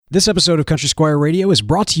This episode of Country Squire Radio is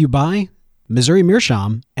brought to you by Missouri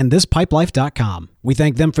Meerschaum and ThisPipeLife.com. We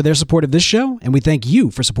thank them for their support of this show, and we thank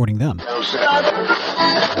you for supporting them. You're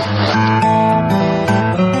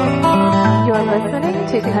listening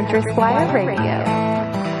to Country Squire Radio.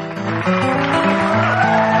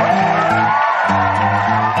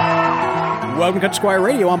 Welcome to Country Squire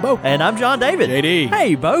Radio. I'm Bo. And I'm John David. JD.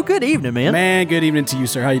 Hey, Bo. Good evening, man. Man, good evening to you,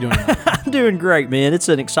 sir. How you doing? I'm doing great, man. It's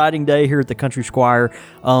an exciting day here at the Country Squire.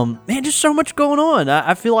 Man, just so much going on.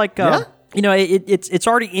 I feel like... You know, it's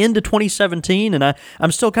already into 2017, and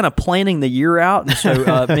I'm still kind of planning the year out, and so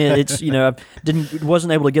man, it's I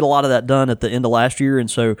wasn't able to get a lot of that done at the end of last year, and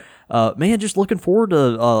so man, just looking forward to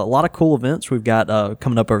a lot of cool events we've got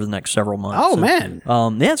coming up over the next several months. Oh, man,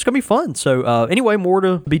 yeah, it's gonna be fun. So anyway, more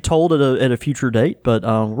to be told at a future date, but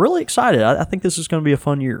really excited. I think this is gonna be a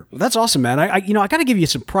fun year. That's awesome, man. I got to give you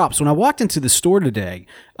some props. When I walked into the store today,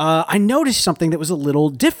 I noticed something that was a little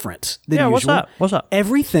different than usual. What's up? What's up?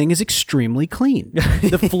 Everything is extremely clean.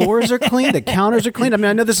 The floors are clean. The counters are clean. I mean,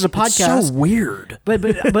 I know this is a podcast. It's so weird, but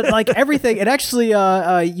like everything. It actually,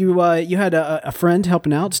 you had a friend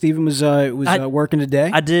helping out. Steven was working today.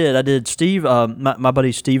 I did. Steve, my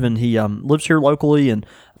buddy Steven, he lives here locally, and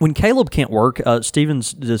when Caleb can't work,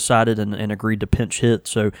 Steven's decided and agreed to pinch hit,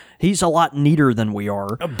 so he's a lot neater than we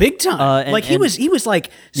are. Big time. He was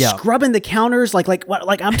like scrubbing the counters, like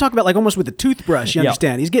I'm talking about, like almost with a toothbrush. You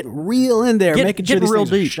understand? He's getting real in there, making sure these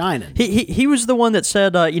things are shining. He was the one that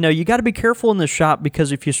said, you got to be careful in this shop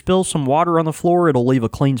because if you spill some water on the floor, it'll leave a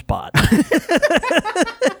clean spot.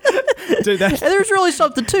 Dude, there's really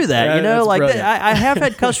something to that, Like I have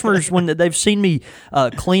had customers when they've seen me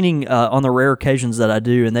cleaning on the rare occasions that I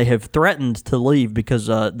do, and they have threatened to leave because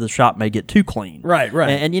the shop may get too clean. Right.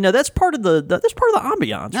 And that's part of the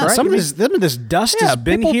ambiance, right? Some of this dust has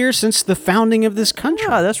been here since the founding of this country.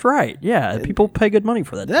 Yeah, that's right. Yeah, people pay good money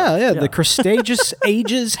for that. Yeah. The Cretaceous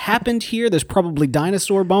ages happened here. There's probably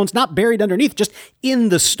dinosaur bones, not buried underneath, just in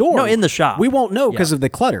the store. No, in the shop. We won't know because of the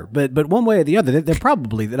clutter, but one way or the other, they're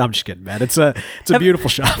probably. I'm just kidding, man. It's a beautiful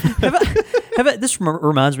shop. This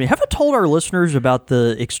reminds me. Have I told our listeners about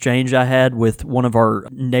the exchange I had with one of our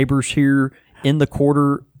neighbors here in the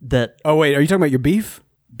quarter? That oh wait, are you talking about your beef?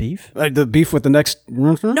 Beef? The beef with the next?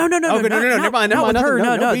 No. Never mind.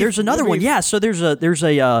 No. There's another one. Yeah. So there's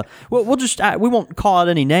a. We'll just we won't call out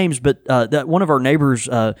any names, but that one of our neighbors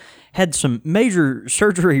had some major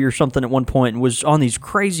surgery or something at one point and was on these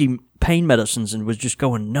crazy pain medicines and was just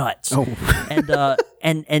going nuts. Oh.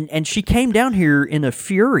 And she came down here in a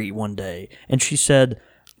fury one day, and she said,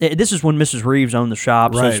 this is when Mrs. Reeves owned the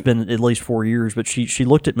shop, so it's been at least 4 years, but she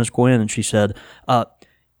looked at Miss Gwen and she said,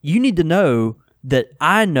 you need to know that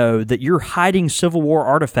I know that you're hiding Civil War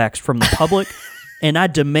artifacts from the public, and I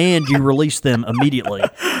demand you release them immediately.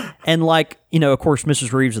 And of course,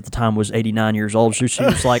 Mrs. Reeves at the time was 89 years old, so she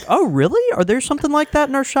was like, oh, really? Are there something like that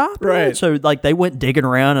in our shop? Right. So, they went digging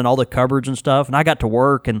around in all the cupboards and stuff, and I got to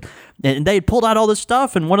work, and they had pulled out all this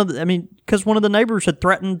stuff, and because one of the neighbors had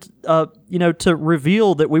threatened, to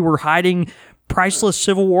reveal that we were hiding priceless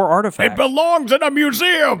Civil War artifact. It belongs in a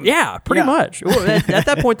museum. Yeah, pretty much. Well, at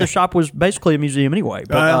that point, the shop was basically a museum anyway.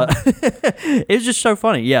 But it was just so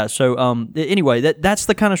funny. Yeah. So anyway, that's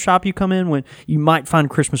the kind of shop you come in when you might find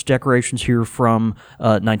Christmas decorations here from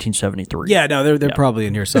 1973. Yeah, no, they're probably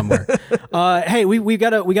in here somewhere. Hey, we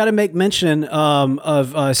got to make mention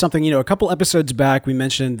of something. A couple episodes back, we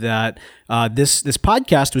mentioned that this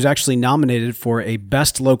podcast was actually nominated for a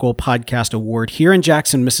Best Local Podcast Award here in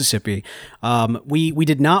Jackson, Mississippi. We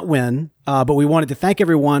did not win, but we wanted to thank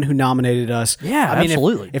everyone who nominated us. Yeah,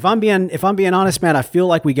 absolutely. If I'm being honest, man, I feel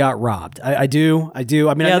like we got robbed. I do. I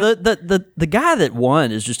mean, the guy that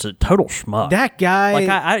won is just a total schmuck. That guy,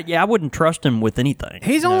 I wouldn't trust him with anything.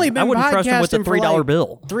 He's only been. I wouldn't trust him with a $3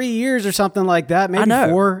 bill. 3 years or something like that. Maybe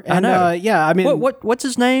 4. And, I know. Yeah, I mean, what's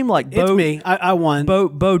his name? Bo, it's me. I won.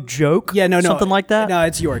 Bo Joke. Yeah, no, something like that. No,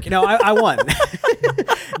 it's York. No, I won.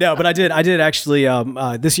 No, but I did actually.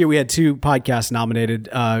 This year we had 2 podcasts nominated.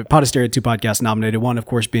 Podastery had 2 podcasts nominated. One, of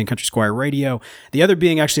course, being Country Squire Radio. The other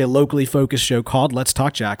being actually a locally focused show called Let's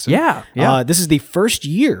Talk Jackson. Yeah. This is the first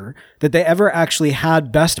year that they ever actually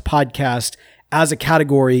had Best Podcast as a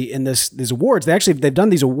category in these awards. They've done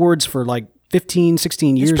these awards for like 15,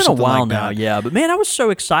 16 years. It's been a while like now, that. yeah. But man, I was so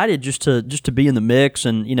excited just to be in the mix,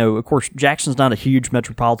 and of course, Jackson's not a huge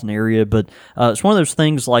metropolitan area, but it's one of those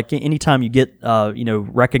things like anytime you get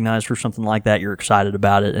recognized for something like that, you're excited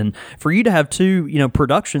about it, and for you to have two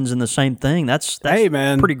productions in the same thing, that's hey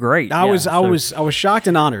man, pretty great. I was shocked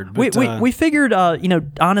and honored. But, we figured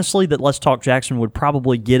honestly that Let's Talk Jackson would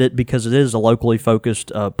probably get it because it is a locally focused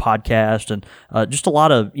podcast, and just a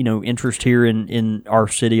lot of interest here in our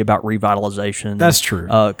city about revitalization. That's true.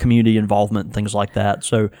 Community involvement and things like that.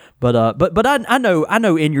 So, but I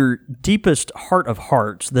know in your deepest heart of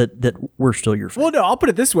hearts that we're still your fans. Well, no, I'll put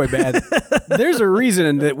it this way, man. There's a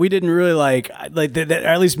reason that we didn't really like that,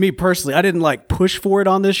 at least me personally, I didn't push for it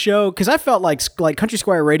on this show because I felt like Country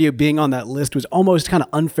Squire Radio being on that list was almost kind of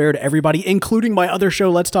unfair to everybody, including my other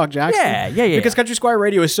show, Let's Talk Jackson. Yeah. Because Country Squire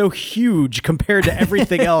Radio is so huge compared to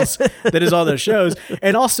everything else that is on those shows.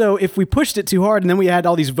 And also, if we pushed it too hard and then we had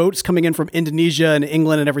all these votes coming in from Indonesia and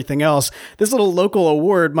England and everything else, this little local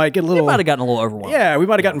award might get a little... It might have gotten a little overwhelmed. Yeah, we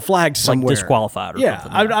might have gotten flagged somewhere. Disqualified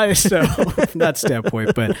or something. So from that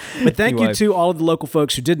standpoint. But thank you to all of the local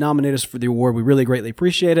folks who did nominate us for the award. We really greatly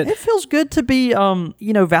appreciate it. It feels good to be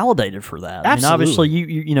validated for that. Absolutely. I mean, obviously,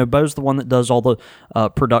 you Bo's the one that does all the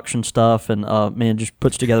production stuff and just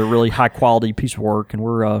puts together a really high quality piece of work, and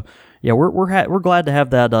we're glad to have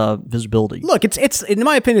that visibility. Look, it's in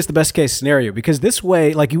my opinion, it's the best case scenario because this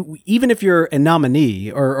way, even if you're a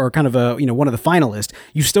nominee or kind of a one of the finalists,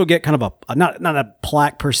 you still get kind of a not a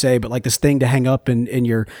plaque per se, but like this thing to hang up in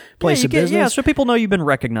your place of business. Yeah, so people know you've been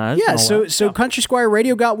recognized. Yeah, so Country Squire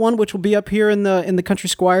Radio got one, which will be up here in the Country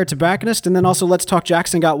Squire Tobacconist, and then also Let's Talk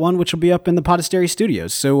Jackson got one, which will be up in the Podastery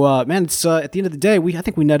Studios. So man, it's at the end of the day, I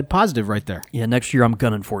think we netted positive right there. Yeah, next year I'm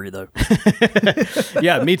gunning for you though.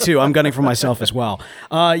 Yeah, me too. I'm gunning for myself as well.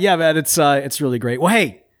 Yeah, man, it's really great. Well,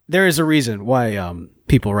 hey, there is a reason why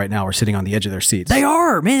people right now are sitting on the edge of their seats. They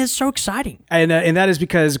are, man. It's so exciting, and that is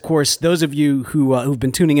because, of course, those of you who've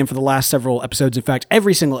been tuning in for the last several episodes, in fact,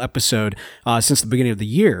 every single episode since the beginning of the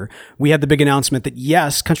year, we had the big announcement that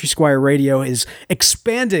yes, Country Squire Radio is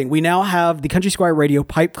expanding. We now have the Country Squire Radio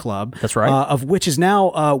Pipe Club. That's right, of which is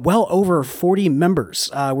now well over 40 members.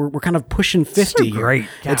 We're kind of pushing 50. So great,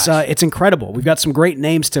 it's incredible. We've got some great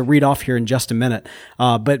names to read off here in just a minute.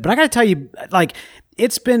 But I got to tell you,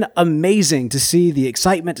 it's been amazing to see the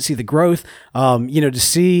excitement, to see the growth, to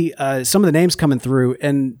see some of the names coming through.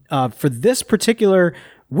 And for this particular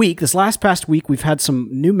week, this last past week, we've had some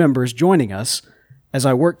new members joining us as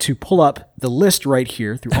I work to pull up the list right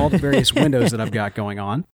here through all the various windows that I've got going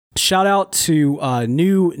on. Shout out to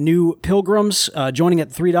new pilgrims joining at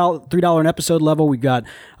 $3 an episode level. We've got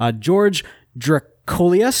George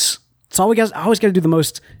Dracolius. I always got to do the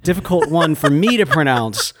most difficult one for me to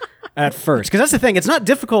pronounce at first, because that's the thing. It's not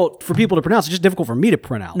difficult for people to pronounce; it's just difficult for me to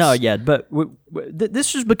pronounce. No, yeah, but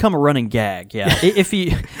this has become a running gag. Yeah, if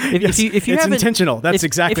you it's have intentional. That's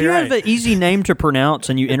exactly right. If you have an easy name to pronounce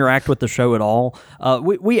and you interact with the show at all,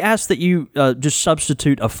 we ask that you just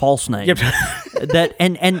substitute a false name. Yep. That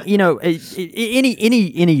and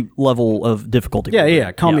any level of difficulty.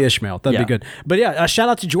 Yeah. Call me Ishmael. That'd be good. But yeah, shout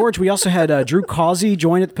out to George. We also had Drew Causey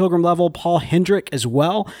join at the Pilgrim level. Paul Hendrick as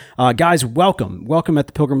well. Guys, welcome at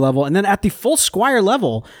the Pilgrim level. And then at the full Squire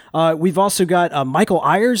level, we've also got Michael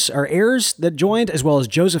Ayers that joined, as well as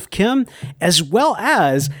Joseph Kim, as well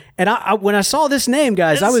as, and I when I saw this name,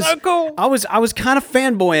 guys, so cool. I was kind of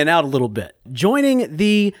fanboying out a little bit. Joining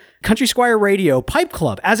the Country Squire Radio Pipe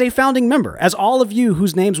Club as a founding member, as all of you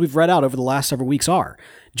whose names we've read out over the last several weeks are,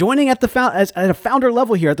 joining at at a founder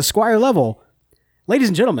level here, at the Squire level, ladies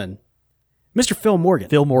and gentlemen, Mr. Phil Morgan.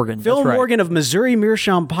 Phil Morgan of Missouri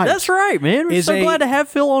Meerschaum Pipe. That's right, man. We're so glad to have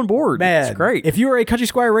Phil on board. Man, it's great. If you are a Country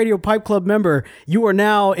Squire Radio Pipe Club member, you are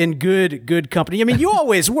now in good company. I mean, you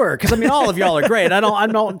always were, because all of y'all are great. I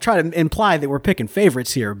don't try to imply that we're picking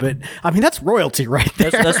favorites here, but I mean that's royalty right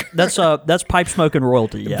there. That's pipe smoking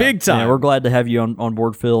royalty. Yeah. Big time. Yeah, we're glad to have you on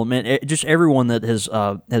board, Phil. Man, just everyone that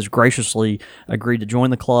has graciously agreed to join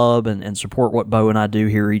the club and support what Bo and I do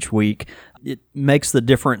here each week. It makes the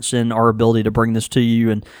difference in our ability to bring this to you,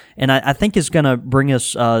 and I think it's going to bring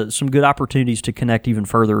us some good opportunities to connect even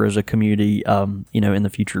further as a community, in the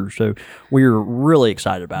future. So we're really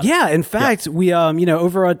excited about it. Yeah, in fact, we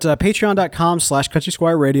over at patreon.com/Country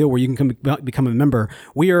Squire Radio, where you can become a member,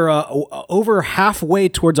 we are over halfway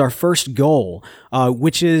towards our first goal,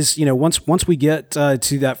 which is once we get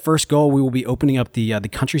to that first goal, we will be opening up the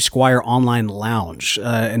Country Squire Online Lounge,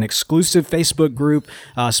 an exclusive Facebook group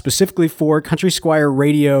specifically for Country Squire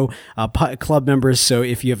Radio club members. So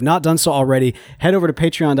if you have not done so already, head over to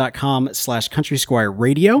patreon.com/Country Squire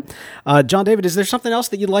Radio. John David, is there something else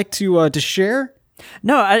that you'd like to share?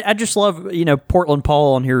 No, I just love, Portland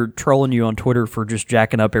Paul on here trolling you on Twitter for just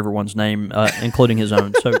jacking up everyone's name, including his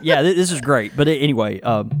own. So, yeah, this is great. But anyway.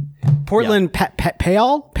 Portland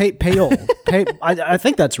Payol? I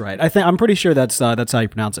think that's right. I'm pretty sure that's how you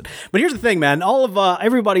pronounce it. But here's the thing, man. All of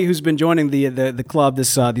everybody who's been joining the club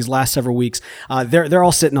these last several weeks, they're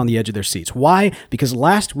all sitting on the edge of their seats. Why? Because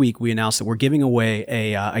last week we announced that we're giving away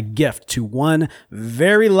a gift to one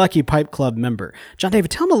very lucky Pipe Club member. John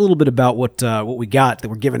David, tell them a little bit about what we got that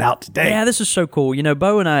we're giving out today. Yeah, this is so cool.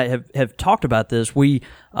 Bo and I have talked about this. We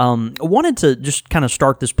wanted to just kind of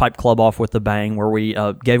start this Pipe Club off with a bang, where we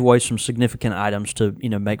gave away some significant items to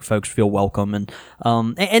make folks feel welcome, and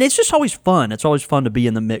it's just always fun. It's always fun to be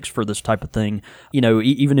in the mix for this type of thing.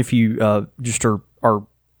 Even if you just are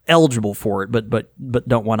eligible for it, but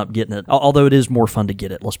don't wind up getting it. Although it is more fun to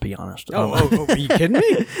get it. Let's be honest. Are you kidding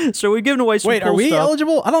me? So we've given away some. Wait, cool are we stuff.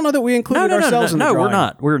 eligible? I don't know that we included ourselves in the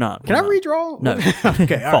drawing. We're not. Can I redraw? No.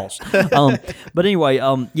 Okay, false. But anyway,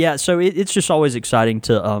 yeah. So it's just always exciting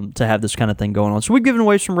to have this kind of thing going on. So we've given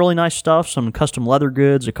away some really nice stuff, some custom leather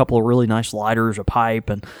goods, a couple of really nice lighters, a pipe,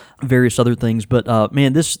 and various other things. But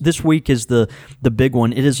man, this week is the big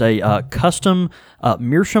one. It is a custom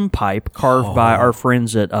meerschaum pipe carved by our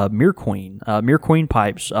friends at Mere Queen. Mere Queen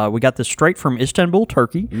Pipes. We got this straight from Istanbul,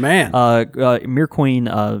 Turkey. Man. Mere Queen,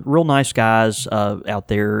 real nice guys out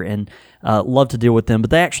there, and love to deal with them. But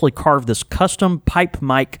they actually carved this custom pipe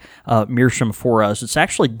mic meerschaum for us. It's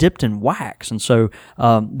actually dipped in wax, and so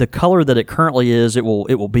the color that it currently is, it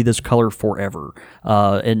will be this color forever.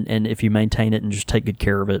 And if you maintain it and just take good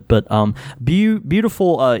care of it. But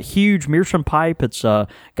beautiful, huge meerschaum pipe. It's got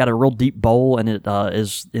a real deep bowl, and it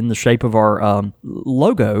is in the shape of our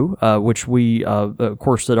logo, which we, of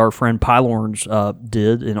course, that our friend Pylorns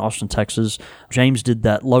did in Austin, Texas. James did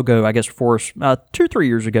that logo, I guess, for us 2 or 3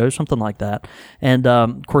 years ago, something like that. And,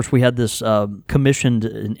 of course, we had this commissioned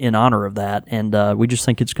in honor of that, and we just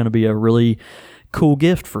think it's going to be a really cool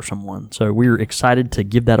gift for someone. So we're excited to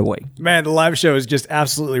give that away. Man, the live show is just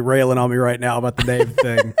absolutely railing on me right now about the name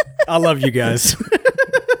thing. I love you guys.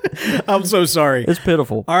 I'm so sorry. It's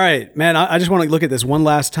pitiful. All right, man, I just want to look at this one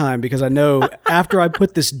last time, because I know after I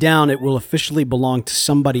put this down, it will officially belong to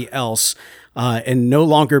somebody else and no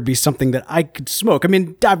longer be something that I could smoke. I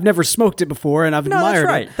mean, I've never smoked it before, and I've admired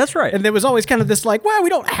it. That's right. And there was always kind of this like, well, we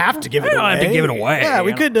don't have to give it away. We don't have to give it away. Yeah,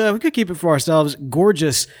 we could keep it for ourselves.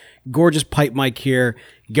 Gorgeous pipe mic here,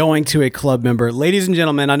 going to a club member. Ladies and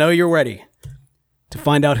gentlemen, I know you're ready to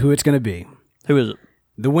find out who it's going to be. Who is it?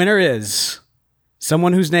 The winner is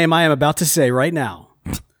someone whose name I am about to say right now.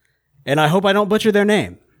 And I hope I don't butcher their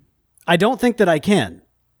name. I don't think that I can.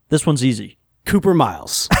 This one's easy. Cooper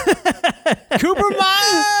Miles. Cooper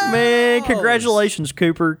Miles! Man, congratulations,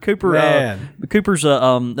 Cooper. Cooper's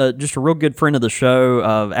just a real good friend of the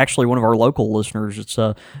show. Actually, one of our local listeners. It's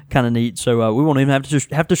kind of neat. So we won't even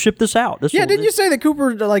have to ship this out. Didn't you say that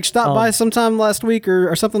Cooper stopped by sometime last week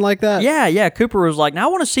or something like that? Yeah. Cooper was like, "Now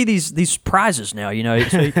I want to see these prizes now."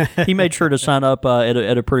 So he made sure to sign up at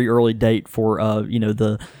a pretty early date for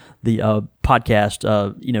the podcast,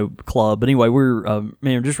 club. But anyway,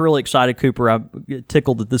 we're just really excited, Cooper. I'm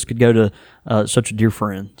tickled that this could go to such a dear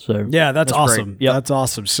friend. So yeah, that's awesome. Yep. That's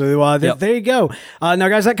awesome. So there you go. Now,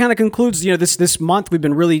 guys, that kind of concludes this month. We've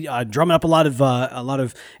been really drumming up a lot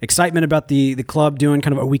of excitement about the club doing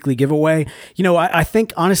kind of a weekly giveaway. I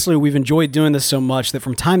think honestly we've enjoyed doing this so much that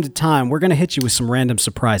from time to time we're going to hit you with some random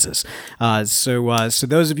surprises. So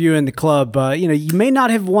those of you in the club, you may not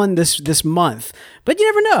have won this month, but you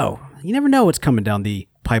never know. You never know what's coming down the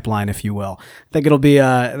pipeline, if you will. I think it'll be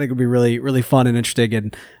really, really fun and interesting,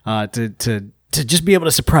 and to just be able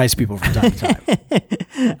to surprise people from time to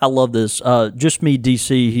time. I love this. Just me,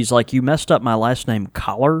 DC. He's like, you messed up my last name,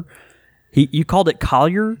 Collar. You called it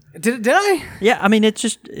Collier? Did I? Yeah, I mean, it's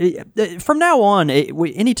just, from now on,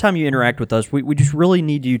 anytime you interact with us, we just really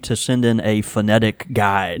need you to send in a phonetic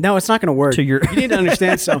guide. No, it's not going to work. You need to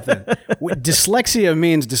understand something. Dyslexia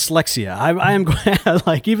means dyslexia. I am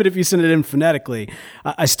like, even if you send it in phonetically,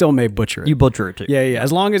 I still may butcher it. You butcher it too. Yeah.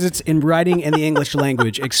 As long as it's in writing in the English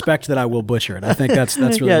language, expect that I will butcher it. I think that's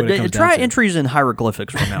really what it comes down to. Try entries in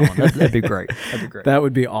hieroglyphics from now on. That'd be great. That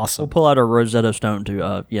would be awesome. We'll pull out our Rosetta Stone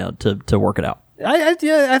to work it out. I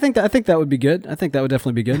think that would be good. I think that would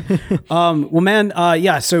definitely be good. Well, man,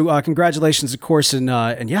 So congratulations, of course, and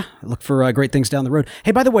look for great things down the road.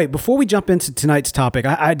 Hey, by the way, before we jump into tonight's topic,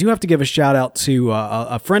 I do have to give a shout out to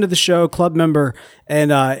a friend of the show, club member,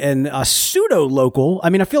 and a pseudo local.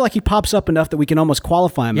 I mean, I feel like he pops up enough that we can almost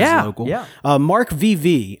qualify him as local. Yeah. Mark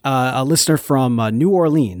VV, a listener from New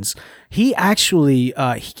Orleans. He actually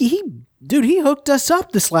he Dude, he hooked us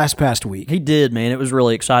up this past week. He did, man. It was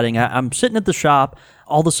really exciting. I'm sitting at the shop.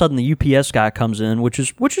 All of a sudden, the UPS guy comes in, which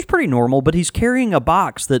is pretty normal, but he's carrying a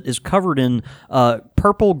box that is covered in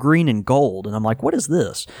purple, green, and gold. And I'm like, what is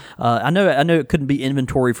this? I know it couldn't be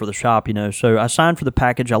inventory for the shop, so I signed for the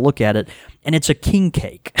package. I look at it, and it's a king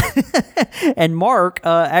cake. And Mark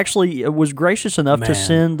actually was gracious enough to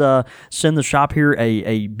send the shop here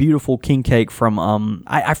a beautiful king cake from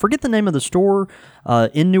I forget the name of the store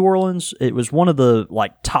in New Orleans. It was one of the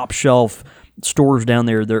top shelf stores down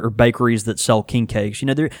there. There are bakeries that sell king cakes.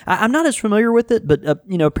 I'm not as familiar with it, but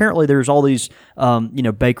apparently there's all these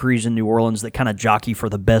bakeries in New Orleans that kind of jockey for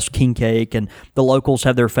the best king cake, and the locals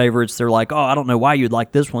have their favorites. They're like, oh, I don't know why you'd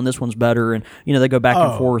like this one. This one's better, and they go back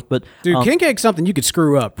and forth. But dude, king cake's something you could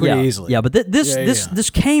screw up pretty easily. Yeah, but this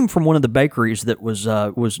came from one of the bakeries that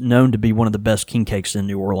was known to be one of the best king cakes in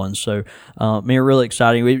New Orleans. So, really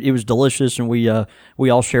exciting. It was delicious, and we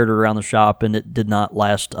all shared it around the shop, and it did not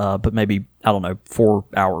last, but maybe, I don't know, 4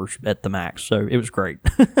 hours at the max. So it was great.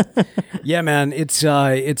 Yeah, man,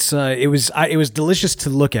 it was delicious to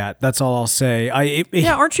look at. That's all I'll say.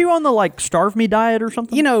 Aren't you on the starve me diet or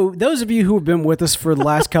something? Those of you who have been with us for the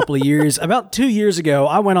last couple of years, about 2 years ago,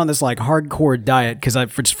 I went on this hardcore diet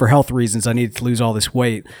because for health reasons I needed to lose all this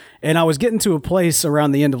weight. And I was getting to a place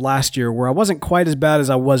around the end of last year where I wasn't quite as bad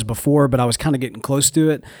as I was before, but I was kind of getting close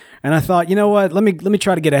to it. And I thought, you know what? Let me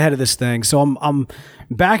try to get ahead of this thing. So I'm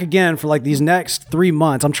back again for these next 3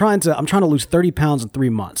 months. I'm trying to lose 30 pounds in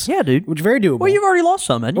 3 months. Yeah, dude. Which is very doable. Well, you've already lost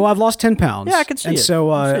some, haven't you? Well, I've lost 10 pounds. Yeah, I can see it. And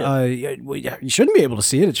so you shouldn't be able to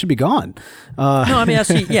see it. It should be gone. No, I mean, I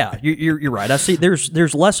see. Yeah, you're right. I see.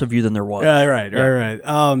 There's less of you than there was. Right.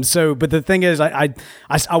 But the thing is, I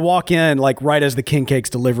walk in right as the king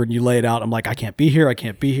cake's delivered, and you lay it out. I'm like, I can't be here.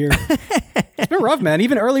 It's been rough, man.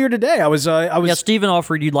 Even earlier today, I was. Yeah, Steven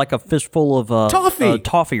offered you a fistful of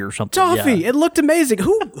toffee or something. Toffee. Yeah. It looked amazing.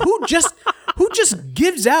 Who just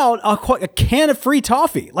gives out a can of free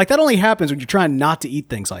toffee? That only happens when you're trying not to eat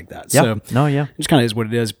things like that. Yeah. So it just kind of is what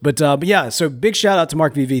it is. But yeah. So big shout out to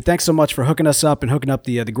Mark VV. Thanks so much for hooking us up and hooking up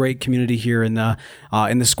the great community here in the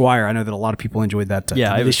Squire. I know that a lot of people enjoyed that.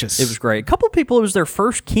 Delicious. It was great. A couple of people, it was their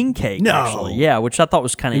first king cake. No. Actually. Yeah, which I thought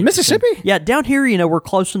was kind of in Mississippi. Yeah, down here, we're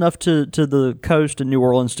close enough to the coast in New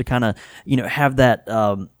Orleans to kind of have that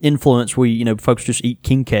influence. We folks just eat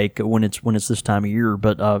king cake when it's this time of year.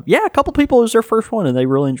 But a couple people, it was their first one, and they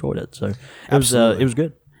really enjoyed it. So it was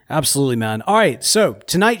good. Absolutely, man. All right, so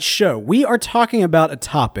tonight's show, we are talking about a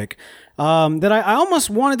topic that I almost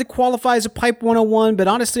wanted to qualify as a Pipe 101, but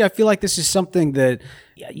honestly, I feel like this is something that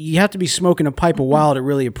you have to be smoking a pipe a while to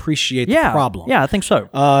really appreciate the problem. Yeah, I think so.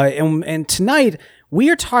 And tonight, we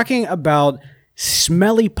are talking about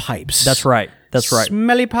smelly pipes. That's right.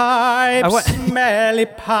 Smelly pipe, smelly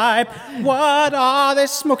pipe. What are they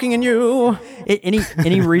smoking in you?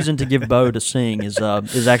 Any reason to give Bo to sing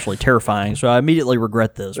is actually terrifying. So I immediately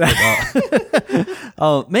regret this.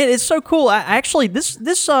 But, man, it's so cool.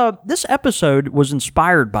 This episode was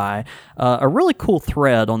inspired by a really cool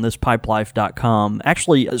thread on thispipelife.com.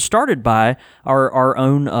 Actually, started by our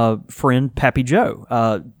own friend Pappy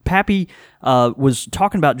Joe. Pappy was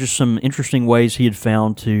talking about just some interesting ways he had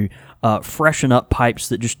found to freshen up pipes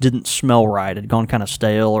that just didn't smell right, had gone kind of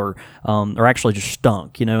stale or actually just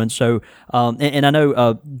stunk, And so, and I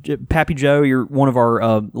know Pappy Joe, you're one of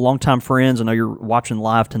our longtime friends. I know you're watching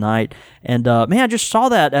live tonight, and man, I just saw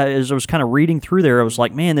that as I was kind of reading through there. I was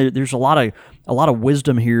like, man, there's a lot of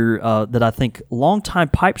wisdom here that I think longtime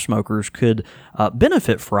pipe smokers could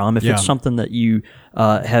benefit from if it's something that you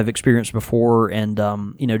have experienced before and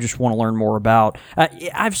just want to learn more about.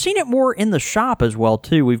 I've seen it more in the shop as well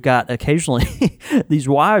too. We've got occasionally these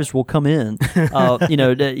wives will come in.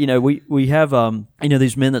 We have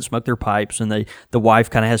these men that smoke their pipes, and the wife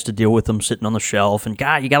kind of has to deal with them sitting on the shelf. And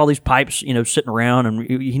God, you got all these pipes sitting around, and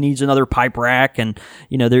he needs another pipe rack, and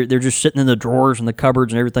they're just sitting in the drawers and the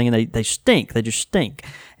cupboards and everything, and they stink. They just stink.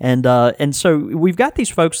 And so we've got these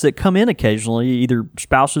folks that come in occasionally, either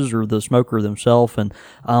spouses or the smoker themselves, and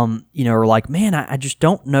are like, man, I just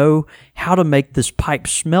don't know how to make this pipe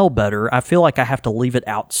smell better. I feel like I have to leave it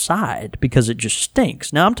outside because it just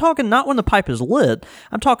stinks. Now, I'm talking not when the pipe is lit.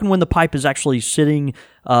 I'm talking when the pipe is actually sitting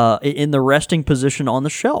in the resting position on the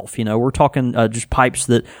shelf. We're talking just pipes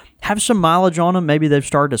that have some mileage on them. Maybe they've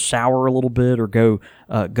started to sour a little bit or go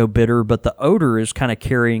bitter, but the odor is kind of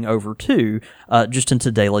carrying over too, just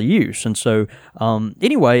into daily use. And so,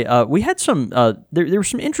 we had some. There was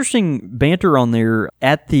some interesting banter on there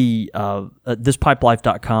at the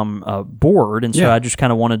thispipelife.com board, and so I just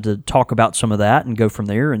kind of wanted to talk about some of that and go from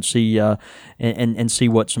there and see and see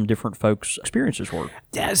what some different folks' experiences were.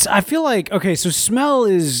 Yes, I feel like, okay, so smell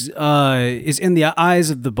is in the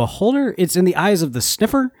eyes of the beholder. It's in the eyes of the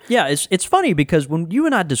sniffer. Yeah, it's funny because when you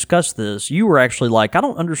and I discussed this, you were actually like, I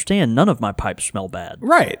don't understand. None of my pipes smell bad.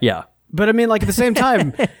 Right. Yeah. But I mean, like, at the same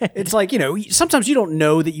time, it's like, sometimes you don't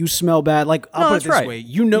know that you smell bad. Like, I'll put it this way.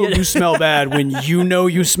 You know you smell bad when you know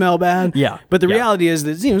you smell bad. Yeah. But the reality is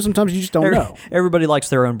that, sometimes you just don't know. Everybody likes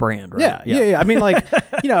their own brand, right? Yeah. I mean, like,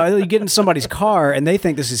 you get in somebody's car and they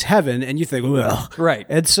think this is heaven and you think, ugh. Right.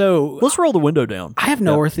 And so... Let's roll the window down. I have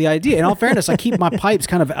no earthly idea. In all fairness, I keep my pipes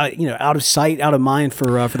kind of, out of sight, out of mind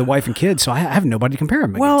for the wife and kids, so I have nobody to compare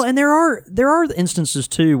them against. Well, and there are instances,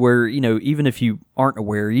 too, where, even if you aren't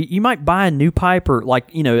aware, you might buy a new pipe, or like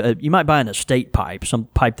you might buy an estate pipe, some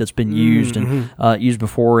pipe that's been used and used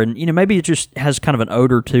before, and maybe it just has kind of an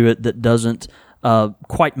odor to it that doesn't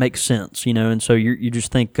quite make sense, and so you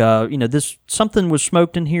just think this something was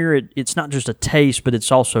smoked in here. It's not just a taste, but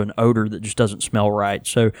it's also an odor that just doesn't smell right.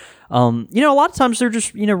 So a lot of times they're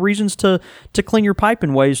just reasons to clean your pipe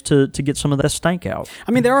in ways to get some of that stank out.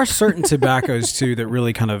 I mean, there are certain tobaccos too that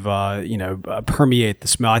really kind of permeate the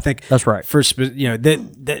smell. I think that's right.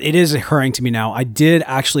 That it is occurring to me now. I did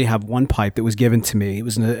actually have one pipe that was given to me. It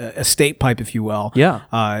was an estate pipe, if you will.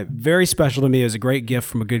 Yeah. Very special to me. It was a great gift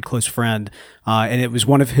from a good close friend. And it was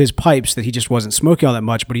one of his pipes that he just wasn't smoking all that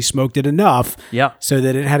much, but he smoked it enough so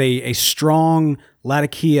that it had a strong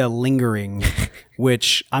Latakia lingering,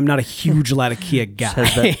 which I'm not a huge Latakia guy.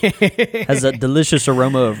 Has that delicious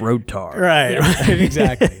aroma of road tar. Right.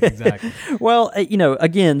 Exactly. Well,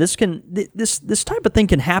 again, this type of thing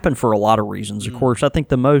can happen for a lot of reasons. Of course, I think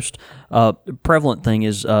the most prevalent thing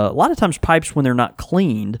is a lot of times pipes, when they're not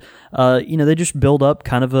cleaned, they just build up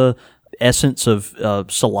kind of a essence of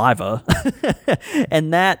saliva.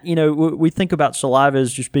 And that, we think about saliva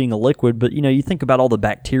as just being a liquid, but you think about all the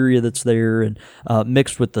bacteria that's there and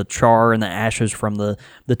mixed with the char and the ashes from the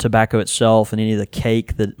tobacco itself and any of the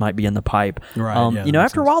cake that might be in the pipe. Right.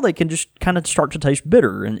 After a while they can just kind of start to taste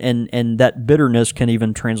bitter, and that bitterness can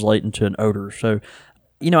even translate into an odor. So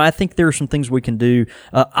I think there are some things we can do.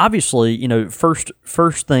 Obviously,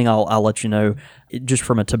 first thing I'll let you know, just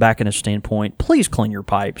from a tobacconist standpoint, please clean your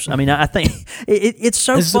pipes. I mean, I think it's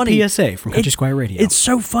so funny. This is a PSA from Country Squire Radio. It's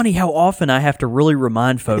so funny how often I have to really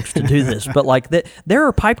remind folks to do this. But like there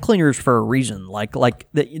are pipe cleaners for a reason. Like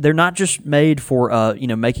they're not just made for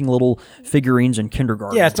making little figurines in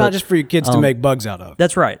kindergarten. Yeah, it's not just for your kids to make bugs out of.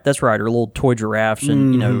 That's right. Or little toy giraffes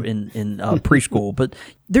in preschool. But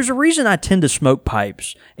there's a reason I tend to smoke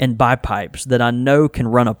pipes and buy pipes that I know can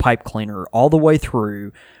run a pipe cleaner all the way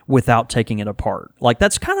through without taking it apart. Like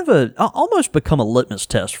that's kind of almost become a litmus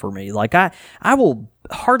test for me. Like I will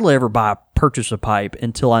hardly ever purchase a pipe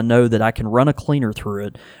until I know that I can run a cleaner through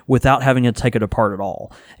it without having to take it apart at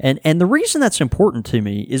all. And the reason that's important to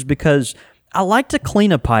me is because I like to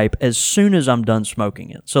clean a pipe as soon as I'm done smoking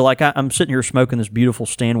it. So like I'm sitting here smoking this beautiful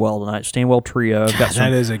Stanwell tonight, Stanwell Trio. I've got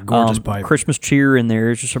that is a gorgeous pipe. Christmas cheer in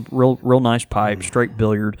there. It's just a real nice pipe, straight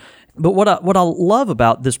billiard. But what I love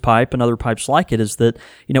about this pipe and other pipes like it is that,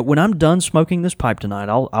 when I'm done smoking this pipe tonight,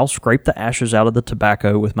 I'll scrape the ashes out of the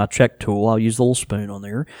tobacco with my check tool. I'll use the little spoon on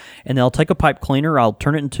there, and then I'll take a pipe cleaner. I'll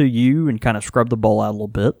turn it into U and kind of scrub the bowl out a little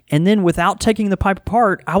bit. And then without taking the pipe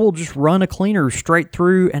apart, I will just run a cleaner straight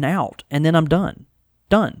through and out, and then I'm done.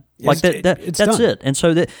 Like that's done. it. And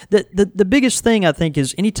so the biggest thing I think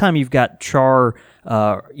is anytime you've got char,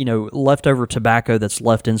 leftover tobacco that's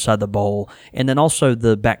left inside the bowl, and then also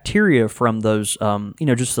the bacteria from those,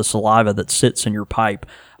 just the saliva that sits in your pipe,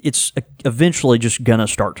 it's eventually just gonna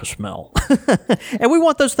start to smell. And we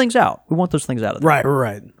want those things out. We want those things out of there.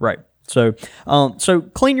 Right. So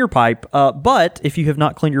clean your pipe. But if you have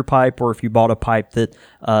not cleaned your pipe, or if you bought a pipe that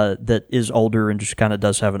is older and just kind of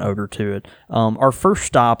does have an odor to it, our first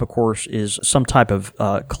stop, of course, is some type of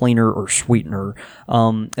cleaner or sweetener.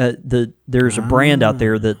 There's a brand out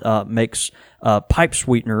there that makes pipe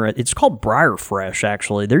sweetener. It's called Briar Fresh,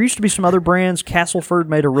 actually. There used to be some other brands. Castleford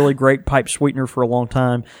made a really great pipe sweetener for a long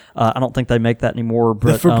time. I don't think they make that anymore.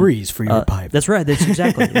 But, the Febreze for your pipe. That's right. That's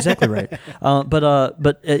exactly right.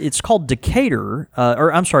 But it's called Decatur,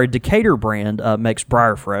 Decatur brand makes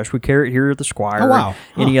Briar Fresh. We carry it here at the Squire. Oh, wow.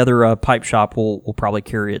 Any other pipe shop will probably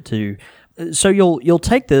carry it too. So you'll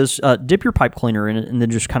take this, dip your pipe cleaner in it, and then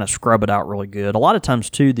just kind of scrub it out really good. A lot of times,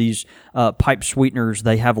 too, these pipe sweeteners,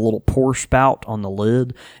 they have a little pour spout on the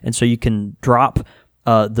lid, and so you can drop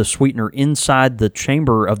the sweetener inside the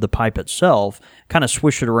chamber of the pipe itself, kind of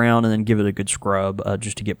swish it around, and then give it a good scrub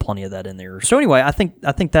just to get plenty of that in there. So anyway, I think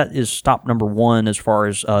that is stop number one as far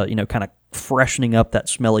as kind of freshening up that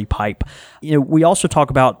smelly pipe. We also talk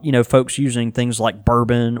about, folks using things like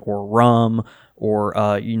bourbon or rum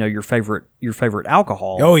or your favorite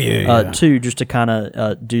alcohol. Oh yeah. Too, just to kind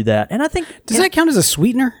of do that. And I think does that count as a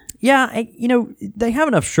sweetener? Yeah, they have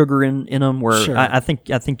enough sugar in them where sure. I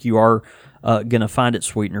think you are going to find it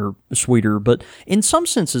sweeter. But in some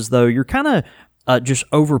senses, though, you're kind of just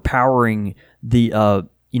overpowering the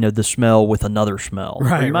the smell with another smell.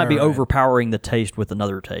 Right, or you might be overpowering the taste with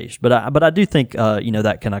another taste. But I do think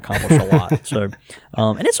that can accomplish a lot. So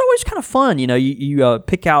and it's always kind of fun. You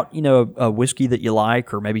pick out a whiskey that you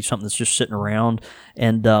like, or maybe something that's just sitting around.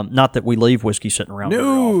 And not that we leave whiskey sitting around.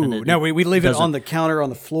 No, we leave it on the counter on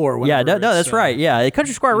the floor. Yeah, no, that's right. Yeah, at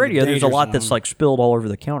Country Squire Radio, there's a lot that's like spilled all over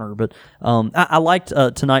the counter. But I liked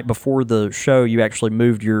tonight before the show, you actually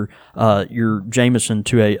moved your Jameson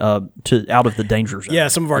to out of the danger zone. Yeah,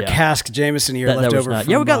 some of our cask Jameson here left over.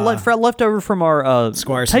 Yeah, we got left over from our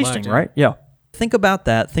Squire tasting, Select, right? Yeah. Think about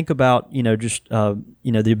that. Think about just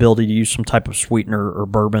the ability to use some type of sweetener or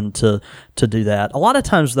bourbon to do that. A lot of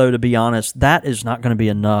times, though, to be honest, that is not going to be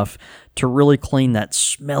enough to really clean that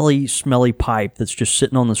smelly pipe that's just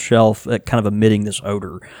sitting on the shelf, kind of emitting this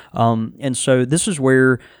odor. And so this is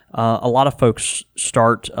where a lot of folks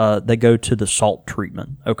start. They go to the salt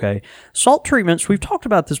treatment. Okay, salt treatments. We've talked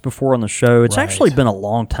about this before on the show. It's actually been a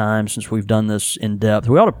long time since we've done this in depth.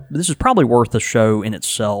 This is probably worth a show in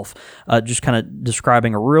itself. Just kind of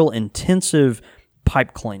describing a real intensive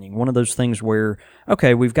pipe cleaning. One of those things where,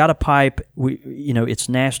 okay, we've got a pipe, it's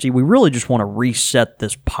nasty. We really just want to reset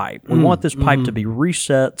this pipe. We want this pipe to be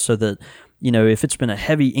reset so that, if it's been a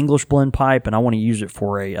heavy English blend pipe and I want to use it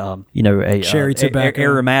for a cherry tobacco,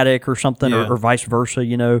 aromatic or something, or vice versa,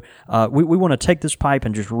 we want to take this pipe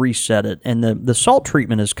and just reset it. And the salt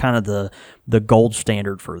treatment is kind of the gold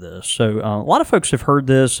standard for this. So a lot of folks have heard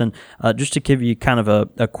this, and just to give you kind of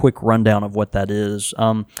a quick rundown of what that is,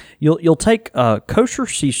 you'll take kosher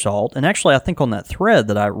sea salt, and actually I think on that thread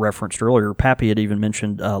that I referenced earlier, Pappy had even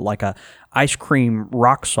mentioned like a ice cream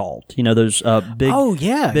rock salt. Those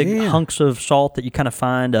big hunks of salt that you kind of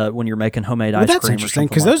find when you're making homemade ice cream. That's interesting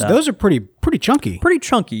because like those are pretty chunky. Pretty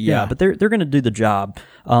chunky, yeah. But they're going to do the job.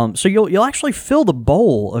 So you'll actually fill the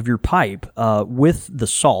bowl of your pipe with the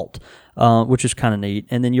salt. Which is kind of neat,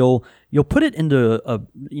 and then you'll put it into a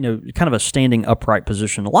kind of a standing upright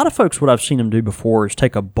position. A lot of folks, what I've seen them do before is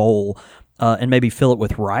take a bowl and maybe fill it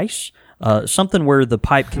with rice, something where the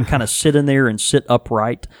pipe can kind of sit in there and sit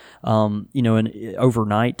upright, and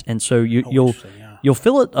overnight. And so you'll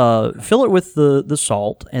fill it with the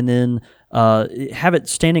salt, and then have it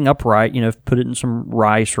standing upright. Put it in some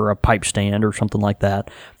rice or a pipe stand or something like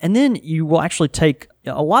that, and then you will actually take.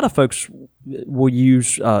 A lot of folks will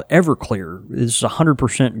use Everclear. This is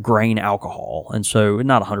 100% grain alcohol, and so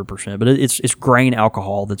not 100%, but it's grain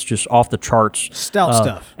alcohol that's just off the charts. Stout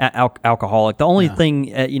stuff. Alcoholic. The only thing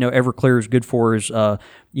Everclear is good for is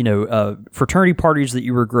fraternity parties that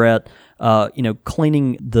you regret.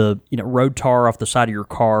 Cleaning the road tar off the side of your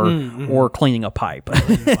car, or cleaning a pipe.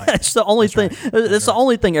 It's the only thing. Right. That's the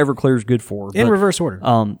only thing Everclear is good for. In reverse order.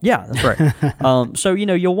 Yeah, that's right. So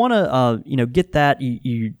you'll want to get that.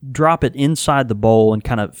 You drop it inside the bowl and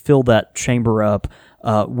kind of fill that chamber up.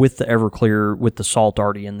 With the Everclear, with the salt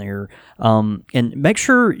already in there. And make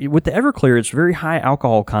sure with the Everclear, it's very high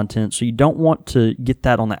alcohol content, so you don't want to get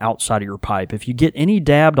that on the outside of your pipe. If you get any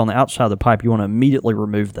dabbed on the outside of the pipe, you want to immediately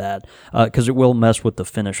remove that because it will mess with the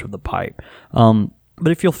finish of the pipe.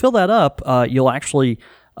 But if you'll fill that up, you'll actually...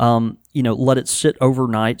 let it sit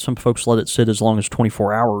overnight. Some folks let it sit as long as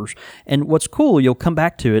 24 hours. And what's cool, you'll come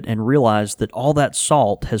back to it and realize that all that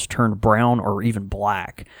salt has turned brown or even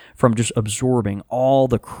black from just absorbing all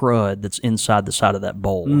the crud that's inside the side of that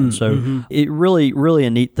bowl. And so it really, really a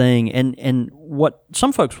neat thing. And what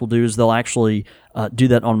some folks will do is they'll actually do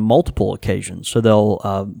that on multiple occasions. So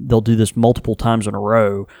they'll do this multiple times in a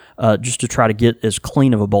row just to try to get as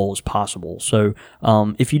clean of a bowl as possible. So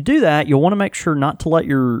if you do that, you'll want to make sure not to let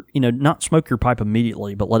not smoke your pipe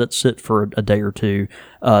immediately, but let it sit for a day or two,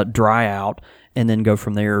 dry out, and then go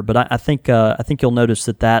from there. But I think you'll notice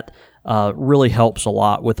that really helps a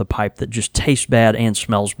lot with a pipe that just tastes bad and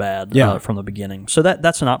smells bad from the beginning. So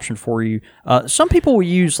that's an option for you. Some people will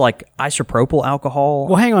use like isopropyl alcohol.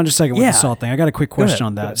 Well, hang on just a second with the salt thing. I got a quick question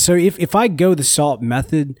on that. So if I go the salt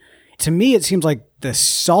method, to me it seems like the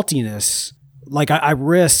saltiness, like I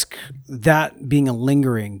risk that being a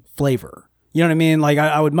lingering flavor. You know what I mean? Like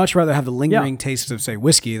I would much rather have the lingering taste of, say,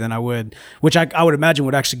 whiskey than I would, which I would imagine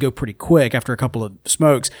would actually go pretty quick after a couple of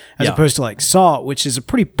smokes, as opposed to like salt, which is a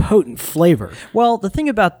pretty potent flavor. Well, the thing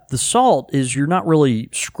about the salt is you're not really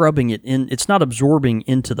scrubbing it in. It's not absorbing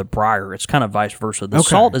into the briar. It's kind of vice versa. The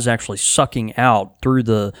salt is actually sucking out through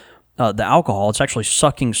the alcohol. It's actually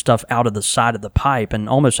sucking stuff out of the side of the pipe and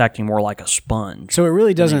almost acting more like a sponge. So it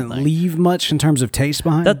really doesn't leave much in terms of taste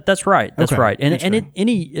behind? That's right. That's right. And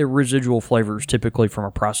any residual flavors typically from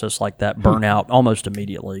a process like that burn out almost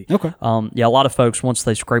immediately. Okay. A lot of folks, once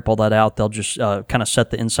they scrape all that out, they'll just kind of set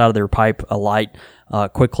the inside of their pipe alight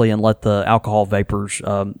quickly and let the alcohol vapors,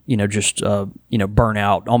 burn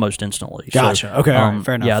out almost instantly. Gotcha. So, okay. All right.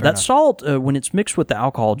 Fair enough. Yeah, fair that enough. salt, when it's mixed with the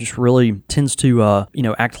alcohol, just really tends to,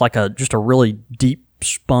 act like a really deep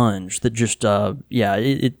sponge that just,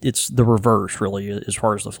 it's the reverse really as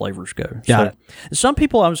far as the flavors go. Got it. Some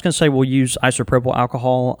people, I was going to say, will use isopropyl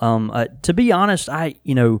alcohol. To be honest, I'd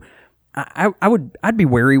be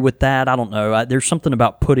wary with that. I don't know. There's something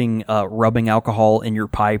about putting rubbing alcohol in your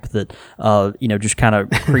pipe that just kind of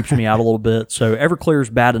creeps me out a little bit. So Everclear is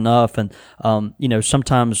bad enough, and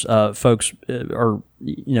sometimes folks are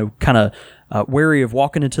kind of wary of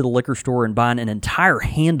walking into the liquor store and buying an entire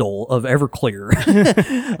handle of Everclear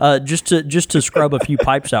just to scrub a few